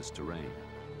mountainous terrain.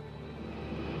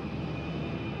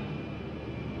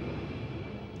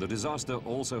 The disaster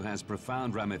also has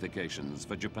profound ramifications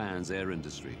for Japan's air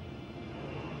industry.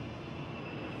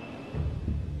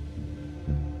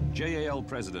 JAL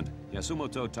President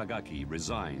Yasumoto Tagaki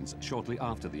resigns shortly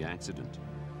after the accident.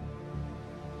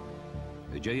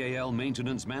 A JAL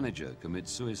maintenance manager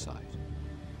commits suicide.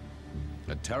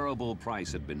 A terrible price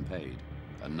had been paid,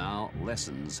 and now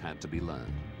lessons had to be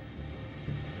learned.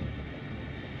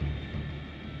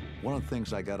 One of the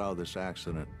things I got out of this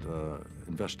accident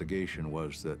investigation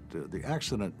was that the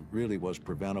accident really was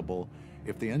preventable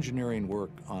if the engineering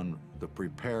work on the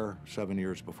repair 7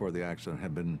 years before the accident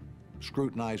had been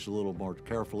scrutinized a little more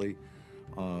carefully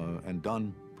and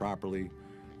done properly,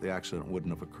 the accident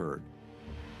wouldn't have occurred.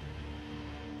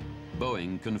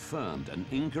 Boeing confirmed an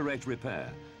incorrect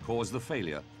repair caused the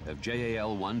failure of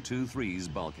JAL 123's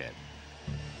bulkhead.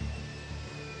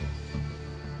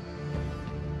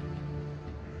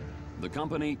 The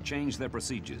company changed their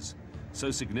procedures, so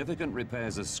significant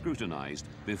repairs are scrutinized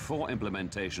before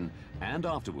implementation and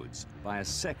afterwards by a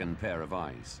second pair of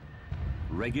eyes.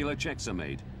 Regular checks are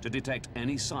made to detect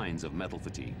any signs of metal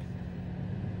fatigue.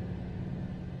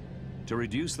 To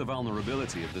reduce the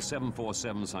vulnerability of the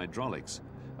 747's hydraulics,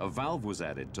 a valve was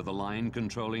added to the line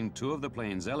controlling 2 of the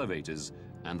plane's elevators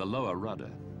and the lower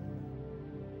rudder.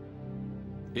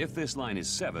 If this line is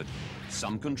severed,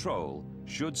 some control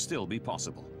should still be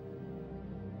possible.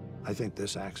 I think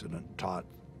this accident taught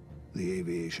the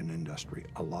aviation industry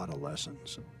a lot of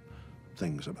lessons,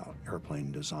 things about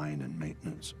airplane design and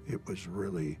maintenance. It was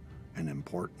really an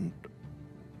important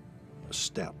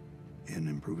step in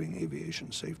improving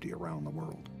aviation safety around the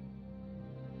world.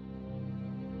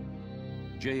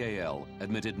 JAL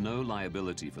admitted no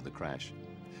liability for the crash,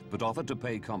 but offered to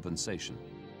pay compensation.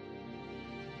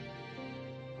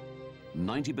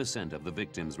 90% of the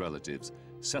victims' relatives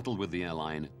settled with the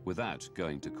airline without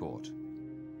going to court.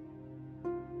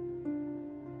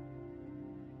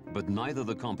 But neither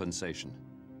the compensation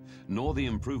nor the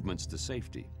improvements to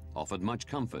safety offered much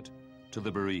comfort to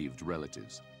the bereaved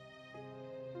relatives.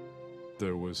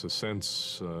 There was a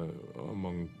sense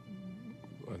among,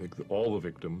 I think, all the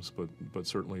victims, but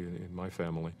certainly in my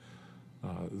family,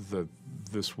 that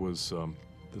this was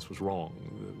wrong.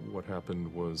 That what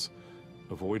happened was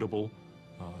avoidable.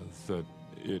 That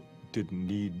it didn't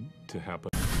need to happen.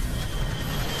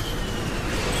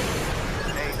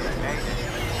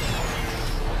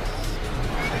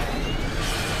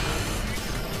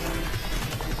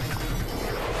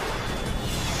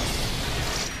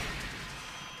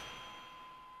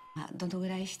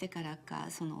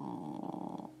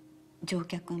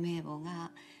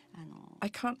 I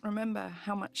can't remember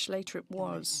how much later it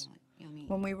was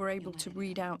when we were able to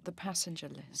read out the passenger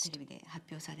list,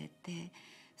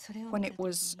 when it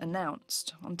was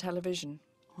announced on television.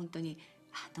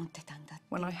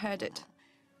 When I heard it,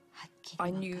 I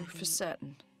knew for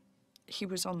certain he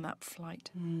was on that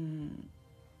flight.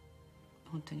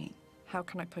 How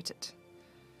can I put it?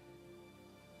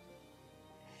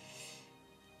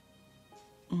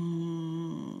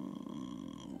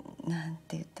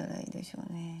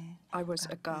 I was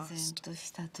aghast.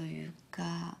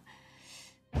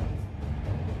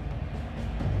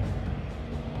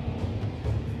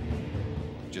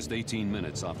 Just 18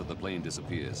 minutes after the plane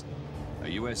disappears, a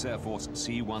U.S. Air Force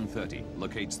C-130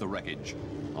 locates the wreckage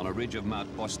on a ridge of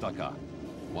Mount Bostaka,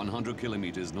 100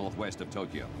 kilometers northwest of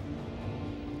Tokyo.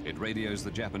 It radios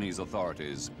the Japanese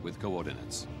authorities with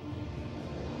coordinates.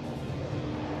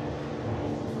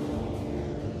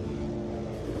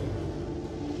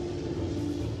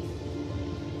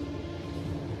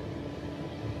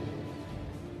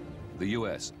 The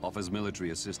US offers military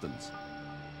assistance.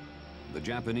 The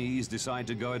Japanese decide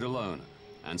to go it alone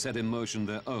and set in motion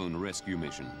their own rescue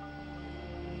mission.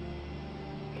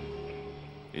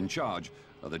 In charge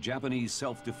are the Japanese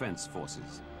self-defense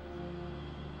forces.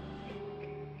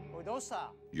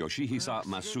 Yoshihisa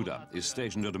Masuda is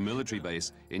stationed at a military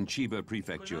base in Chiba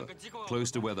Prefecture, close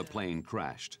to where the plane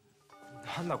crashed.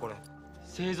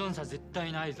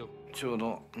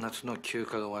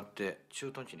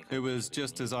 It was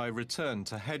just as I returned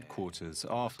to headquarters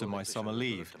after my summer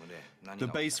leave. The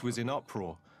base was in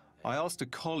uproar. I asked a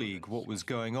colleague what was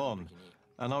going on,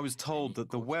 and I was told that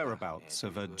the whereabouts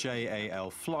of a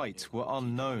JAL flight were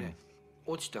unknown.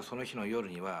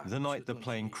 The night the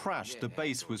plane crashed, the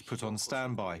base was put on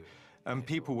standby, and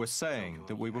people were saying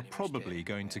that we were probably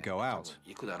going to go out.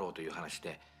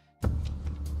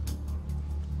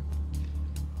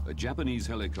 A Japanese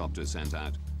helicopter sent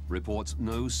out reports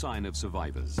no sign of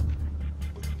survivors.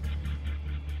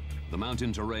 The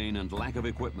mountain terrain and lack of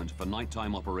equipment for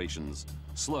nighttime operations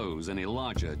slows any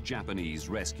larger Japanese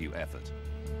rescue effort.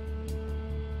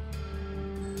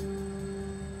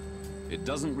 It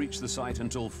doesn't reach the site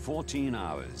until 14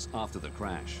 hours after the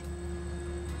crash.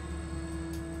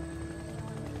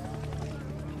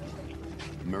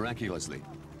 Miraculously,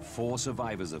 4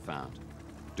 survivors are found,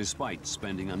 despite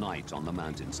spending a night on the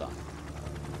mountainside.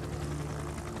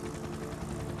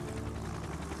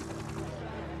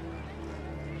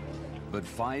 But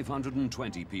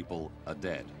 520 people are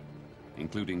dead,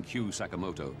 including Q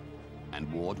Sakamoto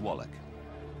and Ward Wallach.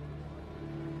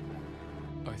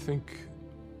 I think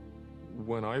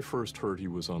when I first heard he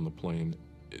was on the plane,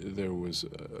 there was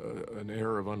an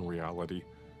air of unreality.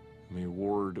 I mean,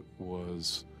 Ward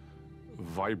was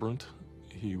vibrant,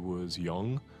 he was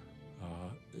young.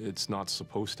 It's not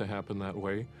supposed to happen that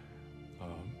way.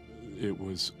 It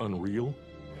was unreal.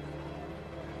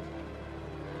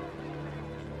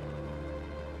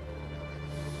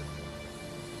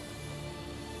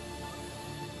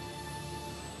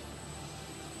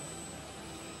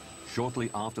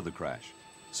 Shortly after the crash,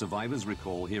 survivors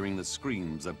recall hearing the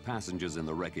screams of passengers in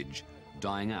the wreckage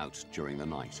dying out during the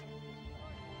night.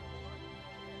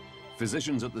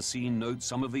 Physicians at the scene note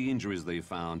some of the injuries they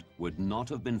found would not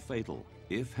have been fatal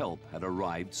if help had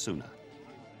arrived sooner.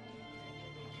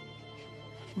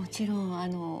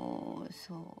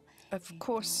 Of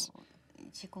course,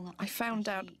 I found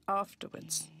out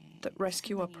afterwards that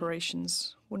rescue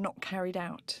operations were not carried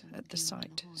out at the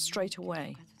site straight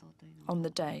away on the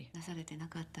day.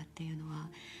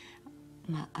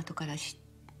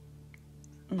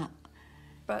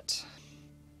 But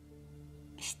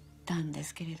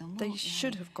they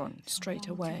should have gone straight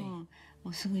away.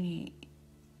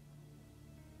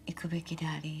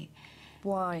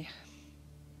 Why?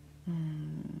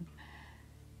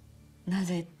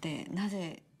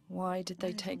 Why did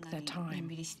they take their time?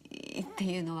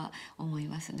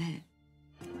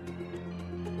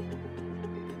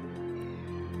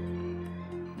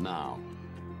 Now,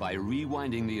 by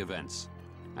rewinding the events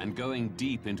and going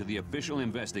deep into the official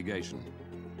investigation,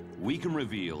 we can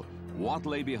reveal what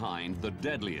lay behind the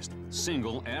deadliest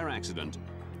single air accident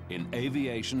in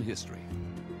aviation history.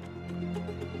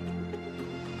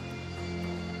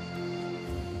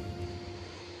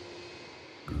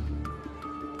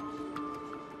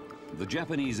 The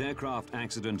Japanese Aircraft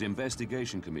Accident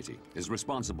Investigation Committee is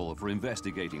responsible for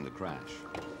investigating the crash.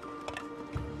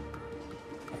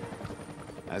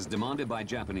 As demanded by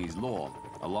Japanese law,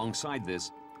 alongside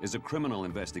this is a criminal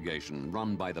investigation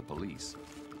run by the police.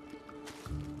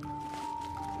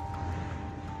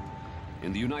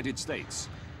 In the United States,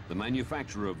 the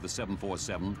manufacturer of the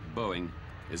 747, Boeing,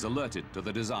 is alerted to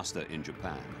the disaster in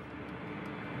Japan.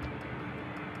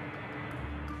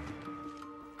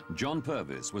 John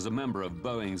Purvis was a member of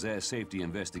Boeing's Air Safety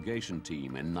Investigation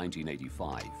Team in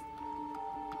 1985.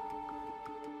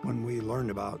 When we learned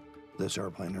about this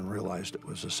airplane and realized it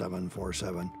was a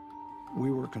 747,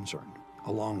 we were concerned,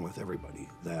 along with everybody,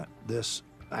 that this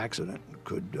accident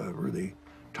could really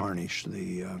tarnish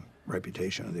the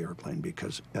reputation of the airplane,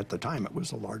 because at the time it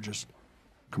was the largest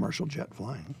commercial jet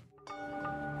flying.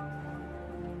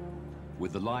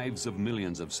 With the lives of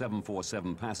millions of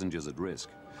 747 passengers at risk,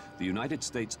 the United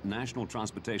States National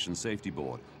Transportation Safety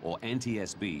Board, or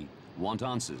NTSB, want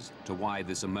answers to why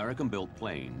this American-built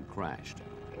plane crashed.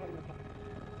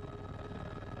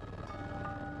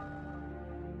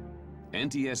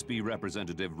 NTSB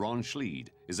representative Ron Schleed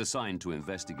is assigned to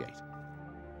investigate.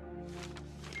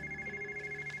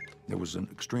 There was an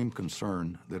extreme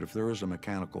concern that if there is a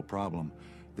mechanical problem,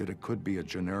 that it could be a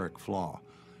generic flaw,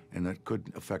 and that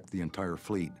could affect the entire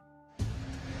fleet.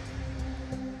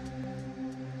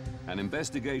 An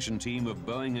investigation team of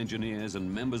Boeing engineers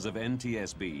and members of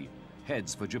NTSB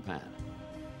heads for Japan.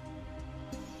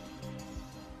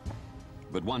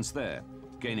 But once there,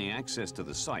 gaining access to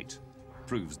the site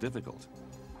proves difficult.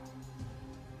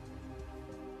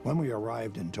 When we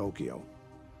arrived in Tokyo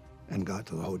and got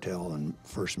to the hotel and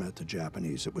first met the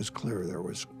Japanese, it was clear there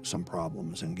was some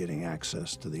problems in getting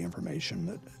access to the information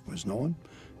that was known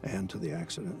and to the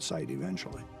accident site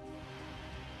eventually.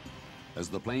 As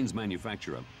the plane's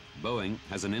manufacturer, Boeing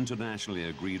has an internationally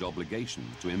agreed obligation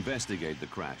to investigate the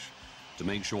crash to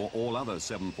make sure all other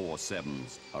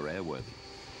 747s are airworthy.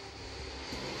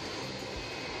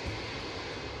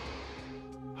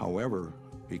 However,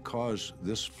 because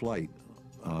this flight,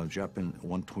 Japan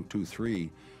 123,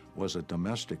 was a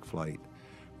domestic flight,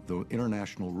 the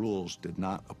international rules did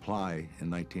not apply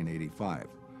in 1985.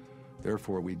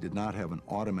 Therefore, we did not have an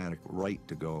automatic right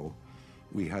to go.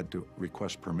 We had to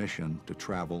request permission to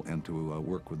travel and to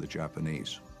work with the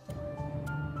Japanese.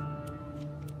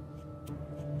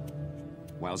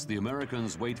 Whilst the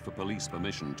Americans wait for police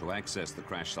permission to access the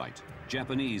crash site,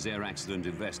 Japanese air accident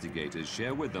investigators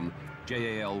share with them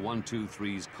JAL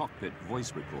 123's cockpit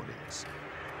voice recordings.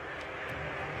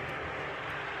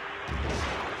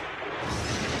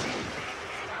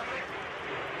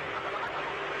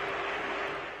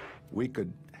 We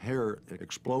could hear an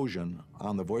explosion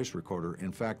on the voice recorder.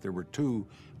 In fact, there were two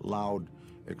loud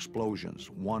explosions,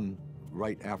 one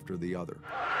right after the other.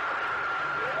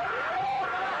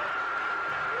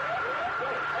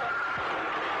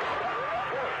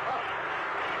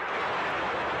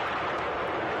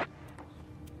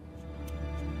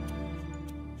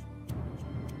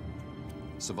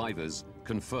 Survivors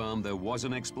confirm there was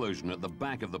an explosion at the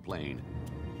back of the plane,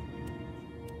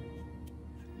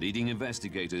 leading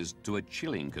investigators to a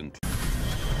chilling conclusion.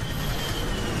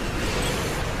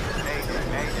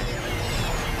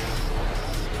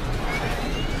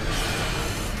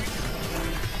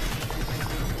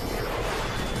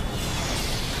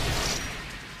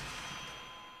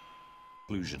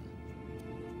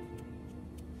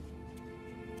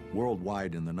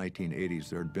 Worldwide in the 1980s,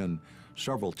 there had been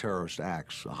several terrorist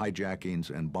acts,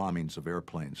 hijackings and bombings of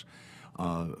airplanes.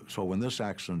 So when this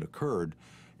accident occurred,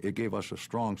 it gave us a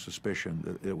strong suspicion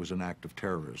that it was an act of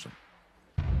terrorism.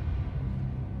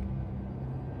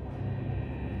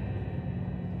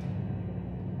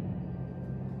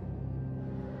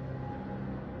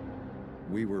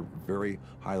 We were very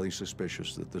highly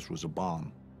suspicious that this was a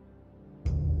bomb.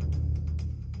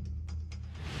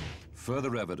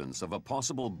 Further evidence of a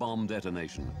possible bomb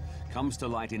detonation comes to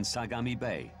light in Sagami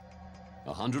Bay,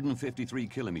 153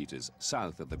 kilometers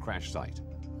south of the crash site.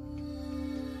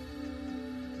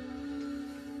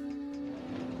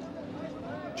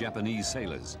 Japanese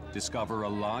sailors discover a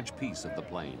large piece of the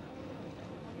plane.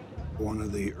 One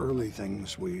of the early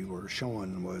things we were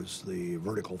shown was the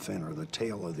vertical fin, or the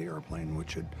tail of the airplane,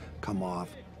 which had come off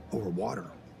over water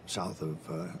south of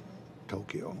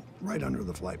Tokyo, right under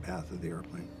the flight path of the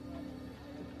airplane.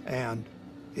 And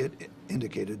it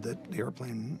indicated that the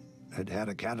airplane had had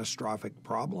a catastrophic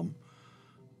problem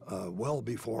well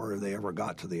before they ever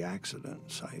got to the accident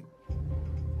site.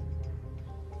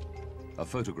 A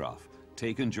photograph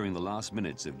taken during the last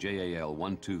minutes of JAL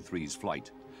 123's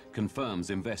flight confirms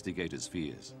investigators'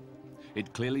 fears.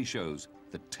 It clearly shows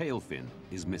the tail fin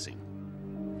is missing.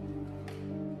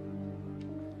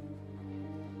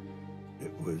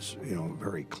 It was,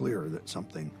 very clear that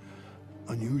something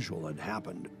unusual had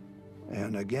happened.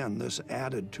 And again, this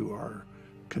added to our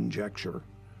conjecture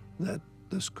that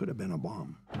this could have been a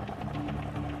bomb.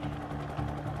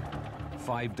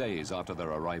 5 days after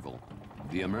their arrival,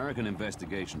 the American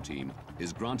investigation team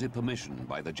is granted permission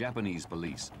by the Japanese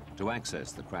police to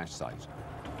access the crash site.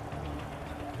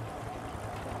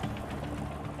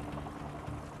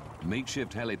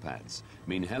 Makeshift helipads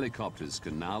mean helicopters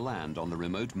can now land on the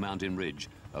remote mountain ridge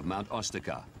of Mount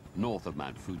Osaka, north of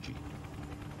Mount Fuji.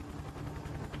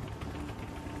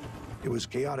 It was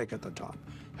chaotic at the top.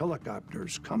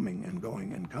 Helicopters coming and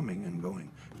going and coming and going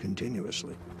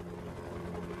continuously.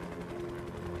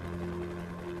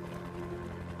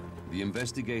 The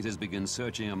investigators begin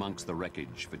searching amongst the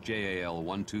wreckage for JAL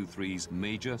 123's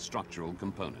major structural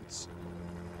components.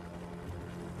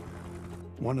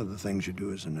 One of the things you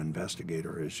do as an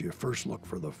investigator is you first look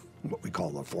for what we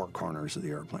call the four corners of the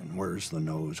airplane. Where's the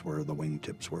nose? Where are the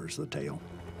wingtips? Where's the tail?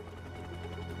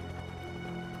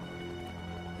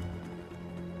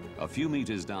 A few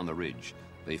meters down the ridge,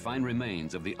 they find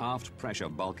remains of the aft pressure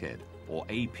bulkhead, or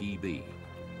APB.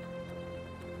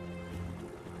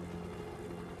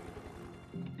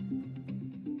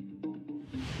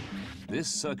 This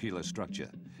circular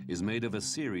structure is made of a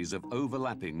series of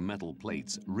overlapping metal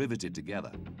plates riveted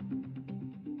together.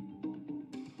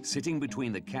 Sitting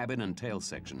between the cabin and tail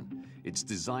section, it's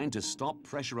designed to stop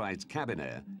pressurized cabin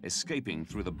air escaping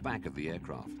through the back of the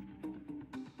aircraft.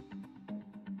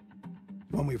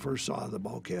 When we first saw the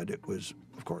bulkhead, it was,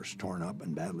 of course, torn up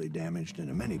and badly damaged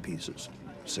into many pieces,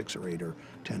 6 or 8 or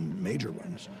 10 major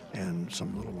ones and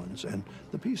some little ones. And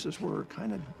the pieces were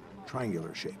kind of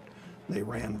triangular shaped. They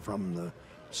ran from the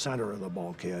center of the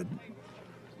bulkhead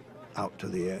out to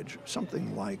the edge,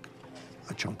 something like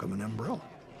a chunk of an umbrella.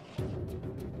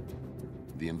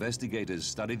 The investigators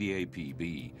study the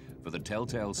APB for the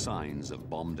telltale signs of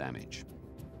bomb damage.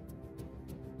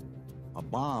 A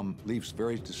bomb leaves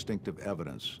very distinctive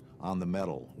evidence on the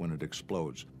metal when it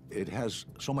explodes. It has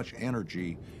so much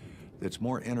energy, it's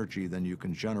more energy than you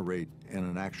can generate in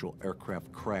an actual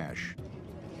aircraft crash.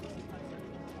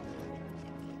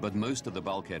 But most of the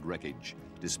bulkhead wreckage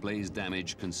displays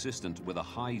damage consistent with a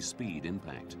high-speed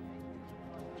impact.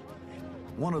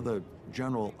 One of the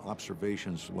general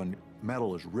observations when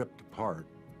metal is ripped apart,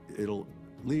 it'll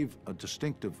leave a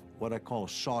distinctive, what I call a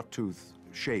sawtooth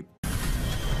shape.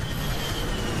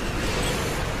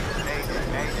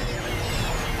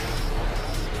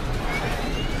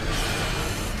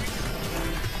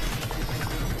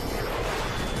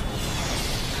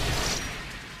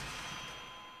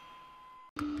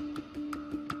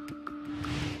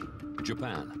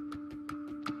 Japan.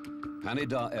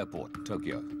 Haneda Airport,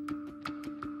 Tokyo.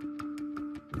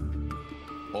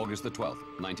 August the 12th,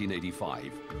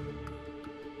 1985.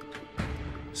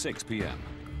 6 p.m.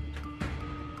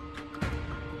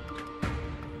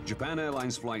 Japan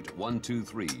Airlines Flight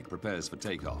 123 prepares for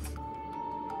takeoff.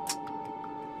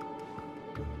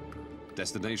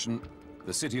 Destination,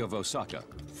 the city of Osaka,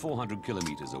 400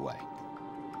 kilometers away.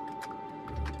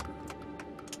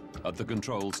 At the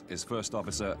controls is First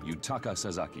Officer Yutaka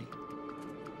Sasaki.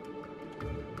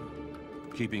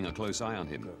 Keeping a close eye on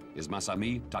him is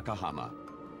Masami Takahama,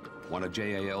 one of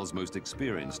JAL's most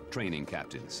experienced training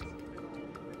captains.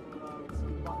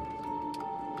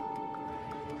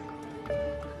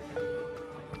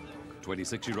 A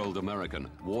 26-year-old American,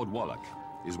 Ward Wallach,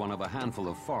 is one of a handful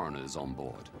of foreigners on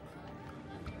board.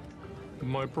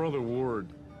 My brother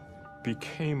Ward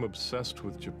became obsessed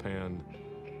with Japan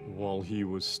while he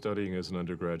was studying as an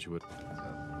undergraduate.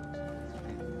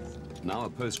 Now a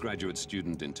postgraduate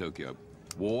student in Tokyo,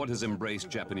 Ward has embraced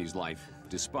Japanese life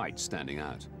despite standing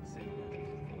out.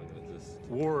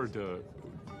 Ward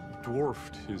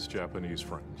dwarfed his Japanese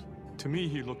friend. To me,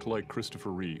 he looked like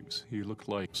Christopher Reeves. He looked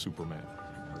like Superman.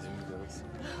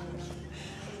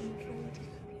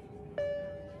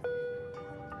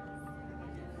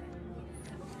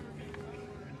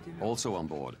 Also on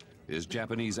board is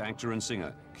Japanese actor and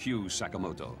singer Kyu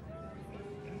Sakamoto.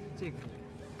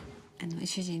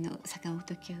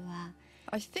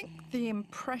 I think the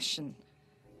impression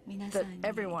that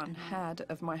everyone had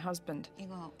of my husband,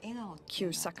 Kyu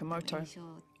Sakamoto,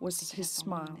 was his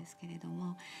smile.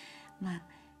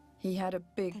 He had a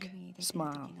big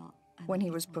smile when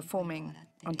he was performing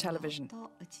on television.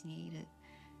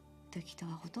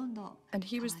 And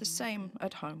he was the same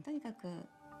at home.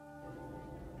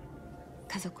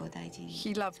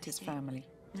 He loved his family.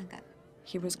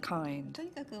 He was kind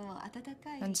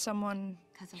and someone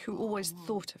who always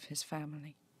thought of his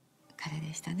family.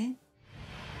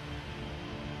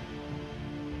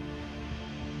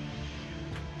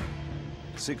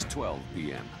 6:12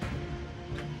 p.m.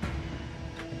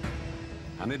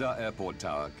 Haneda Airport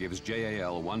Tower gives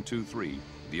JAL 123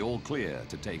 the all-clear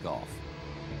to take off.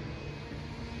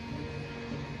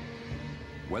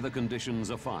 Weather conditions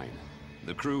are fine.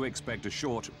 The crew expect a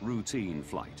short, routine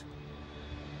flight.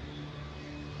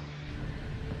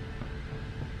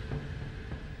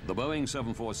 The Boeing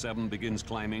 747 begins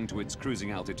climbing to its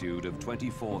cruising altitude of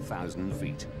 24,000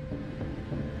 feet.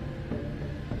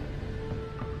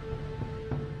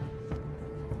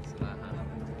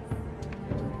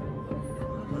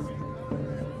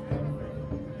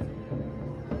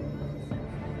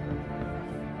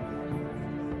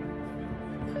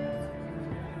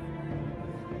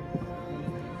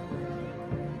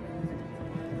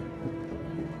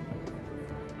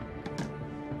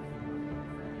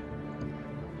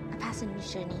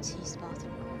 Passenger needs to use the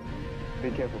bathroom.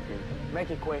 Be careful, please. Make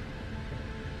it quick.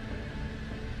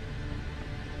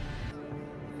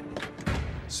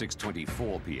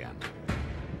 6:24 p.m.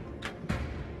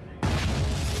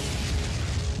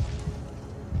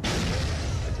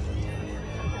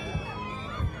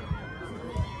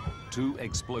 Two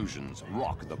explosions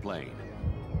rock the plane.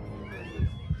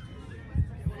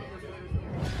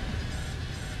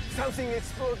 Something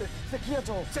exploded. The gear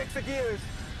door. Check the gears.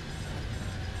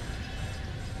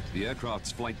 The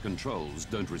aircraft's flight controls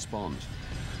don't respond.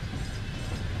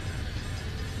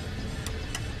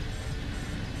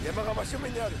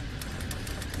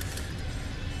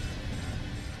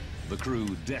 The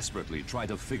crew desperately try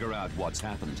to figure out what's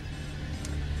happened.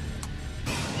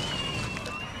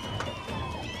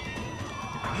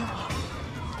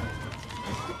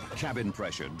 Cabin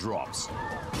pressure drops.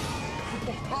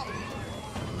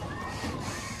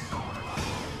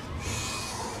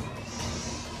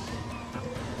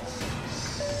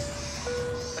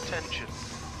 Attention.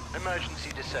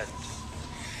 Emergency descent.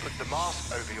 Put the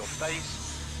mask over your face.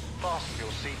 Fasten your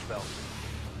seatbelt.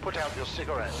 Put out your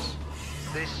cigarettes.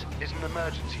 This is an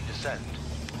emergency descent.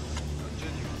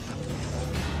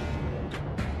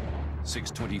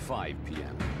 6:25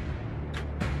 p.m.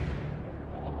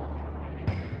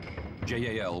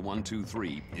 JAL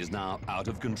 123 is now out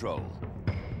of control.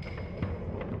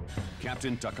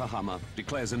 Captain Takahama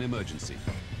declares an emergency.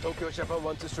 Tokyo Japan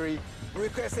 123,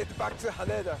 request it back to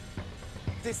Haneda.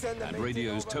 Descend And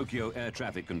radios Tokyo Air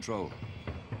Traffic Control.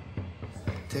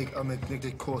 Take a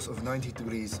magnetic course of 90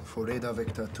 degrees for radar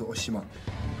vector to Oshima.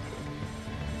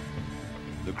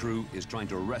 The crew is trying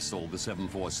to wrestle the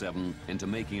 747 into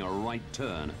making a right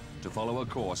turn to follow a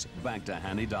course back to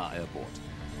Haneda Airport.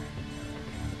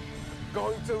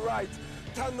 Going to right,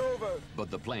 turn over. But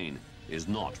the plane is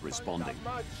not responding.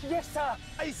 Yes, sir.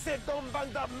 I said don't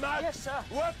bang that match. Yes, sir.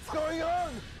 What's going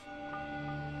on?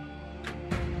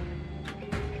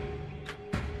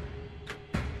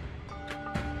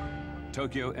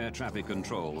 Tokyo Air Traffic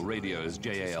Control radios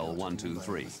JAL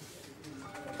 123.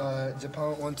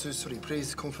 Japan 123,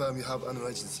 please confirm you have an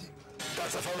emergency.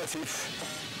 That's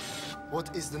affirmative.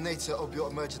 What is the nature of your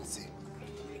emergency?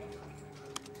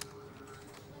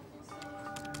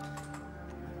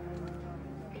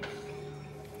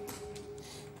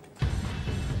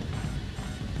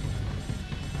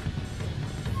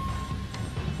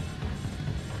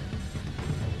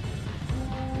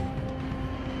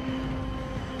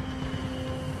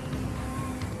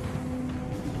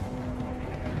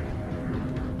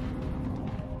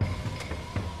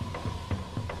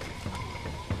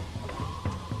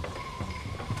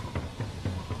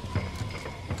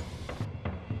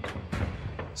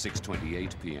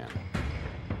 .6:28 p.m.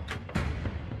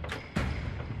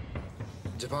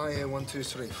 Japan Air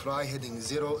 123, fly heading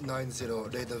 090,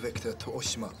 radar vector to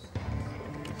Oshima.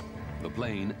 The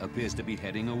plane appears to be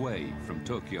heading away from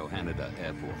Tokyo Haneda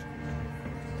Airport.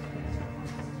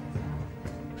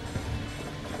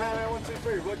 Japan Air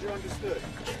 123, Roger, understood.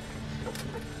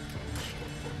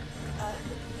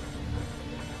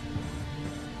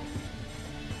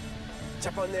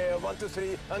 Japan Air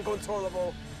 123,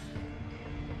 uncontrollable.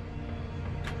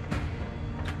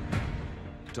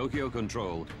 Tokyo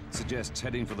Control suggests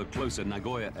heading for the closer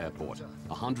Nagoya Airport,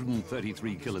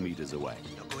 133 kilometers away.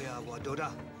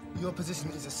 Your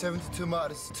position is 72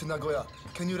 miles to Nagoya.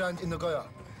 Can you land in Nagoya?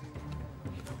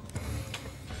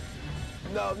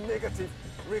 No, negative.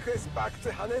 Request back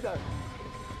to Haneda.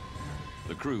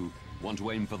 The crew want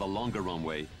to aim for the longer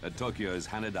runway at Tokyo's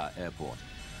Haneda Airport.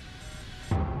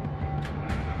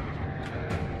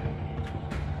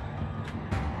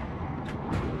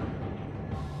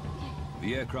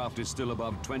 The aircraft is still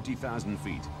above 20,000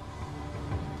 feet.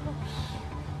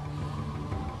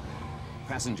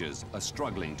 Passengers are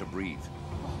struggling to breathe.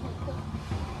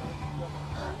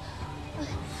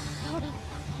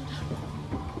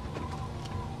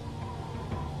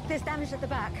 There's damage at the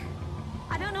back.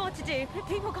 I don't know what to do.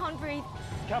 People can't breathe.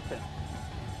 Captain,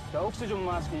 the oxygen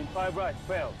mask in 5 right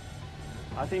failed.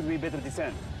 I think we better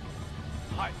descend.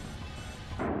 Hi.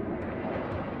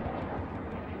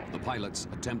 The pilots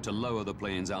attempt to lower the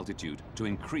plane's altitude to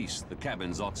increase the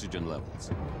cabin's oxygen levels.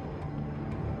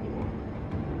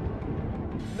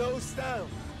 Nose down.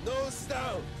 Nose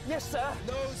down. Yes, sir.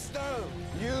 Nose down.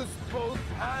 Use both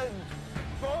hands.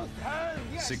 Both hands.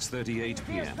 Yes. 6:38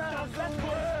 p.m.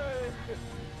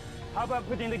 How about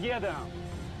putting the gear down?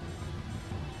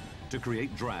 To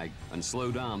create drag and slow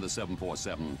down the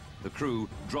 747, the crew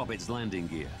drop its landing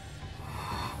gear.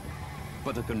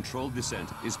 But a controlled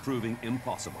descent is proving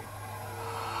impossible.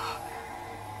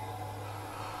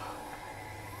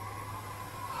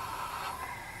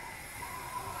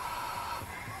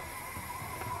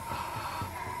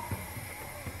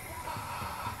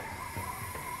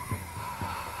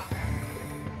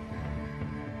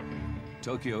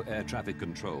 Tokyo Air Traffic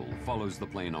Control follows the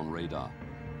plane on radar.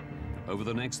 Over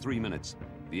the next 3 minutes,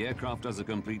 the aircraft does a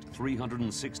complete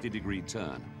 360-degree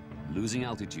turn, losing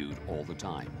altitude all the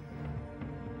time.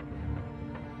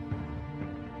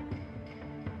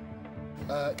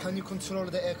 Can you control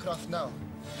the aircraft now?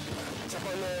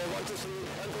 Japan 123,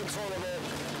 uncontrollable.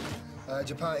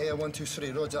 Japan Air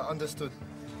 123, Roger, understood.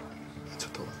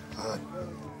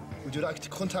 Would you like to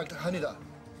contact Haneda?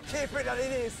 Keep it as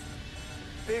it is.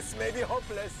 This may be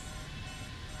hopeless.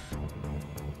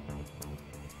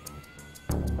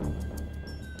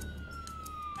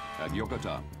 At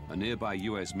Yokota, a nearby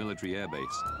U.S. military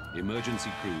airbase,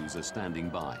 emergency crews are standing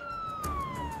by.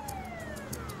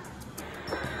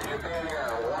 Japan Air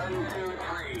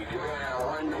 123, Japan Air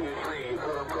 123,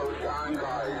 full approach on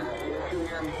guard. Issue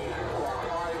your means, squawk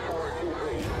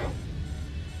 5423.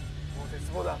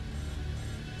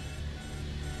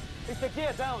 Is the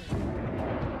gear down?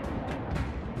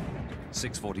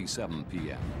 6:47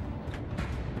 p.m.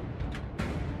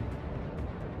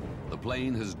 The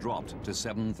plane has dropped to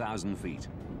 7,000 feet.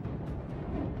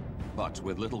 But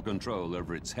with little control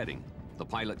over its heading, the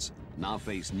pilots now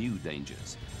face new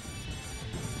dangers.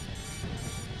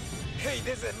 Hey,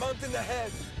 there's a mountain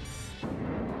ahead.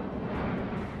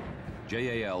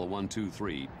 JAL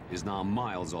 123 is now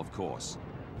miles off course,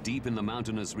 deep in the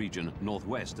mountainous region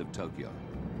northwest of Tokyo.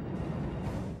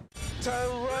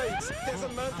 Turn right. There's a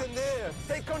mountain there.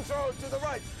 Take control to the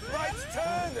right. Right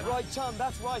turn. Right turn,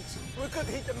 that's right. We could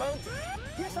hit the mountain.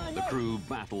 Yes, I know. The crew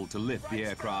battle to lift the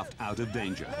aircraft out of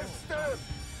danger. Left turn.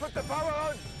 Put the power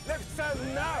on. Left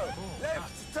turn now.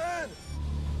 Left turn.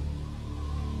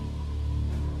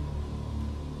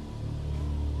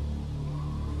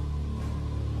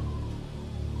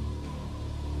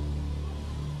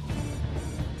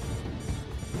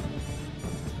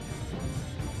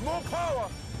 More power.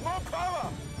 More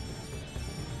power.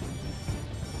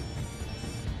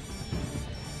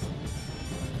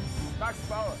 Max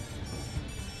power.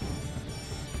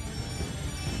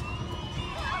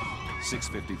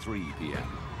 6:53 p.m.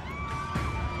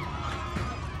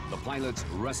 The pilots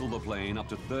wrestle the plane up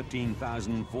to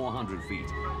 13,400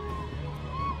 feet.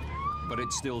 But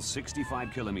it's still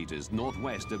 65 kilometers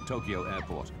northwest of Tokyo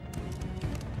Airport.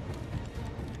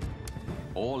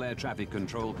 All air traffic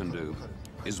control can do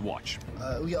is watch.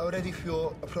 We are ready for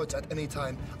your approach at any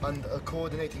time and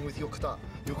coordinating with Yokota.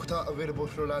 Yokota available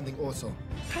for landing also.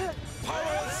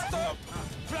 Power stop!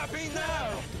 Flapping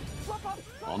now!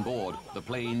 On board, the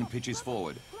plane pitches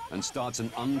forward and starts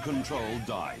an uncontrolled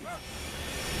dive.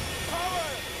 Power!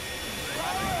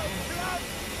 Power! Flap!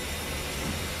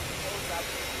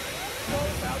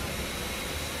 Close up!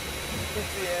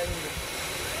 It's the end.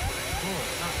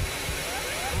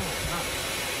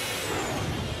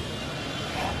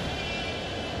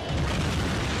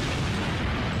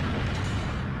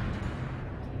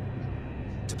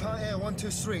 Japan Air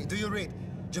 123, do you read?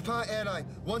 Japan Airline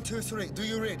 123, do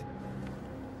you read?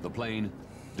 The plane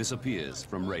disappears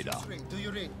from radar. 123, do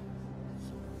you read?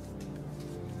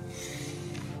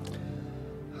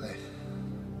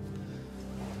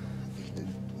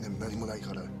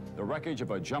 The wreckage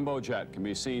of a jumbo jet can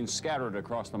be seen scattered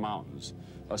across the mountains.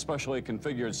 A specially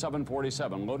configured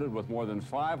 747 loaded with more than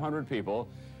 500 people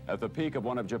at the peak of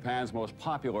one of Japan's most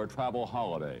popular travel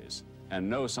holidays, and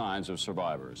no signs of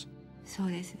survivors.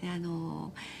 I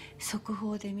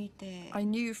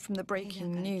knew from the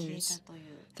breaking news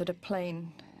that a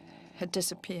plane had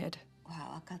disappeared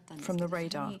from the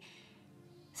radar.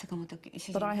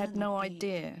 But I had no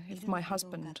idea if my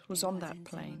husband was on that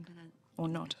plane or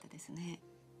not.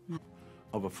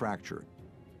 Of a fracture,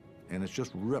 and it's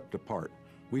just ripped apart.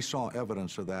 We saw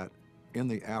evidence of that in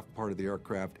the aft part of the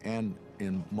aircraft and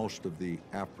in most of the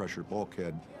aft pressure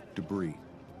bulkhead debris.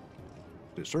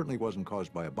 It certainly wasn't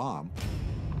caused by a bomb.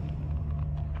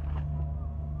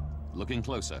 Looking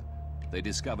closer, they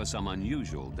discover some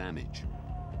unusual damage.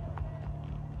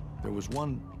 There was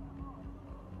one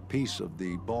piece of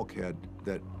the bulkhead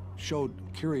that showed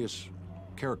curious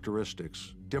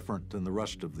characteristics different than the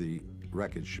rest of the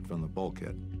wreckage from the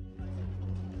bulkhead.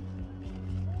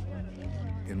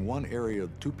 In one area,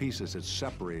 two pieces had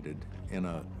separated in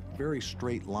a very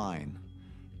straight line,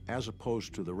 as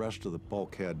opposed to the rest of the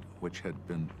bulkhead, which had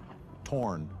been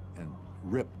torn and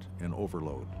ripped in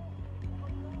overload.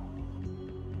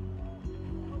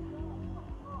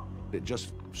 It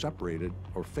just separated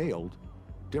or failed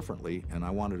differently, and I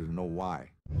wanted to know why.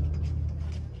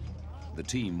 The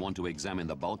team want to examine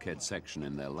the bulkhead section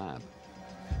in their lab,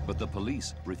 but the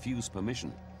police refuse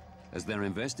permission, as their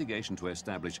investigation to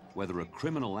establish whether a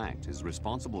criminal act is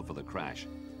responsible for the crash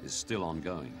is still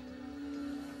ongoing.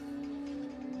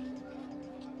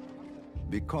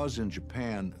 Because in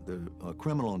Japan, the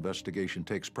criminal investigation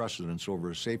takes precedence over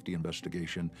a safety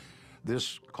investigation,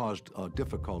 this caused a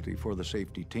difficulty for the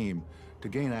safety team to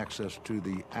gain access to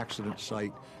the accident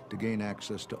site, to gain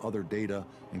access to other data,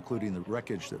 including the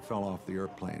wreckage that fell off the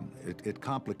airplane. It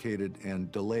complicated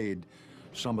and delayed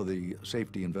some of the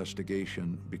safety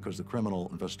investigation because the criminal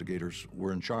investigators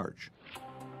were in charge.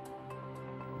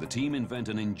 The team invent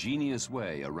an ingenious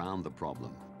way around the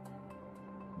problem.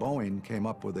 Boeing came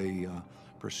up with a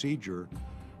procedure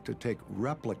to take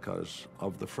replicas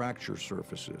of the fracture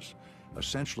surfaces,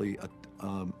 essentially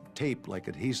a tape, like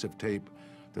adhesive tape,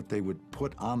 that they would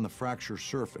put on the fracture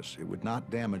surface. It would not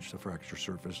damage the fracture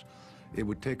surface. It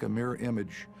would take a mirror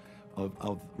image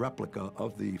of replica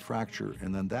of the fracture,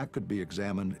 and then that could be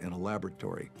examined in a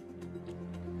laboratory.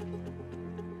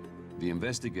 The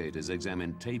investigators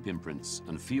examined tape imprints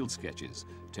and field sketches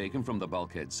taken from the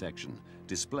bulkhead section,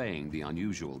 displaying the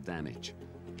unusual damage.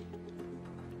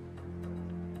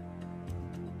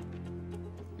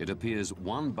 It appears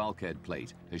one bulkhead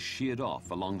plate has sheared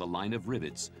off along the line of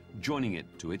rivets, joining it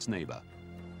to its neighbor.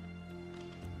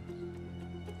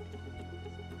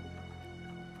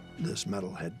 This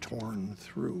metal had torn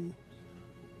through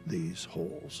these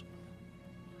holes.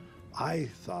 I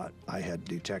thought I had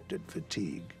detected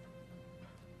fatigue,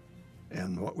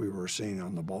 and what we were seeing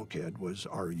on the bulkhead was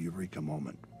our eureka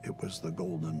moment. It was the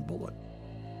golden bullet.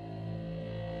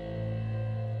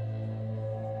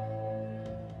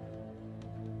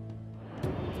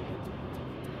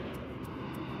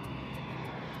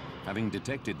 Having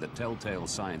detected the telltale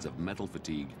signs of metal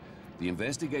fatigue, the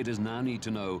investigators now need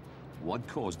to know what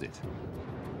caused it.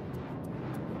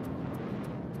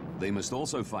 They must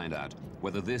also find out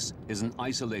whether this is an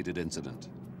isolated incident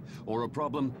or a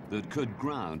problem that could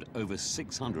ground over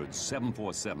 600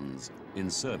 747s in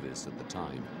service at the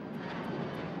time.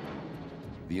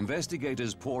 The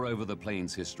investigators pore over the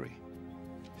plane's history.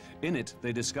 In it,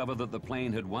 they discover that the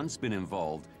plane had once been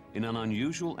involved in an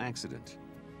unusual accident.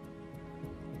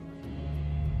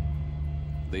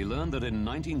 They learned that in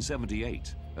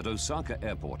 1978, at Osaka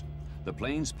Airport, the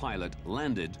plane's pilot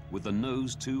landed with the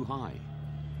nose too high.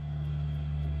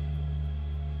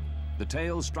 The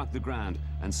tail struck the ground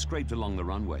and scraped along the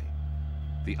runway.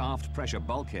 The aft pressure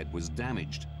bulkhead was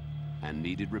damaged and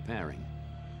needed repairing.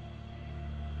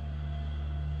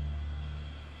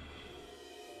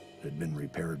 It had been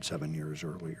repaired 7 years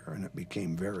earlier, and it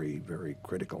became very, very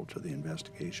critical to the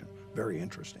investigation, very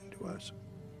interesting to us.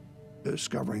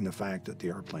 Discovering the fact that the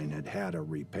airplane had had a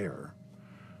repair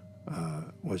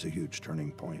was a huge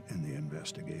turning point in the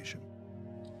investigation.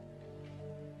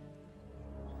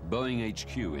 Boeing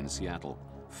HQ in Seattle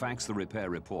faxed the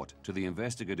repair report to the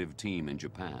investigative team in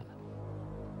Japan.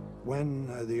 When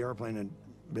the airplane had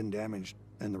been damaged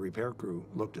and the repair crew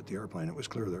looked at the airplane, it was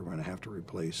clear they were going to have to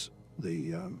replace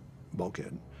the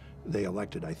bulkhead. They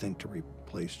elected, I think, to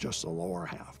replace just the lower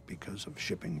half because of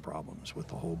shipping problems with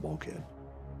the whole bulkhead.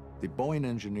 The Boeing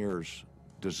engineers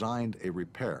designed a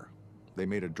repair. They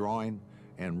made a drawing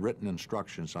and written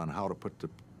instructions on how to put the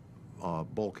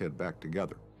bulkhead back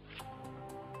together.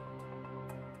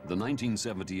 The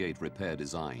 1978 repair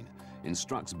design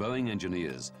instructs Boeing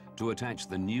engineers to attach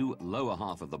the new lower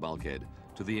half of the bulkhead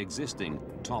to the existing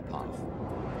top half.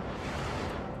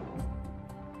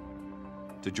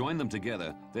 To join them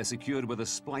together, they're secured with a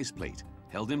splice plate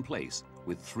held in place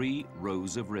with 3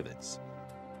 rows of rivets.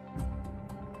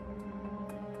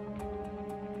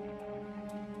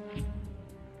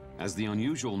 As the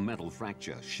unusual metal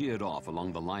fracture sheared off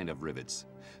along the line of rivets,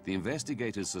 the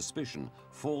investigators' suspicion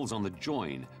falls on the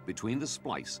join between the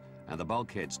splice and the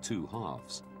bulkhead's 2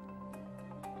 halves.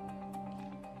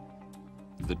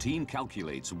 The team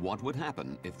calculates what would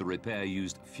happen if the repair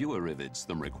used fewer rivets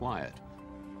than required.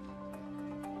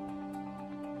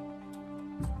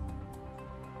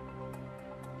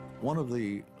 One of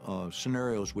the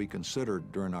scenarios we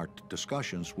considered during our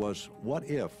discussions was, what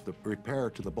if the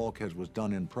repair to the bulkhead was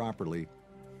done improperly?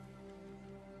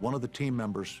 One of the team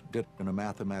members did a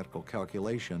mathematical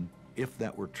calculation, if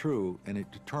that were true, and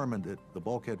it determined that the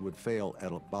bulkhead would fail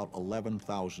at about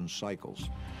 11,000 cycles.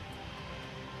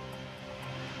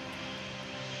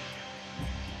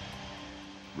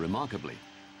 Remarkably,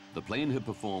 the plane had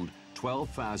performed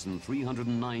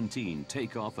 12,319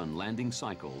 takeoff and landing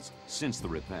cycles since the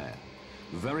repair,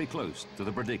 very close to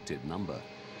the predicted number.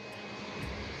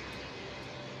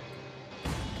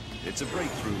 It's a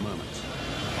breakthrough moment.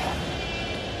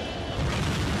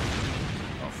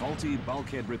 A faulty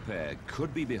bulkhead repair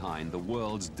could be behind the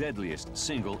world's deadliest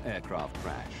single aircraft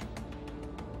crash.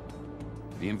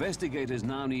 The investigators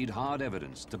now need hard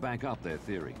evidence to back up their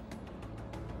theory.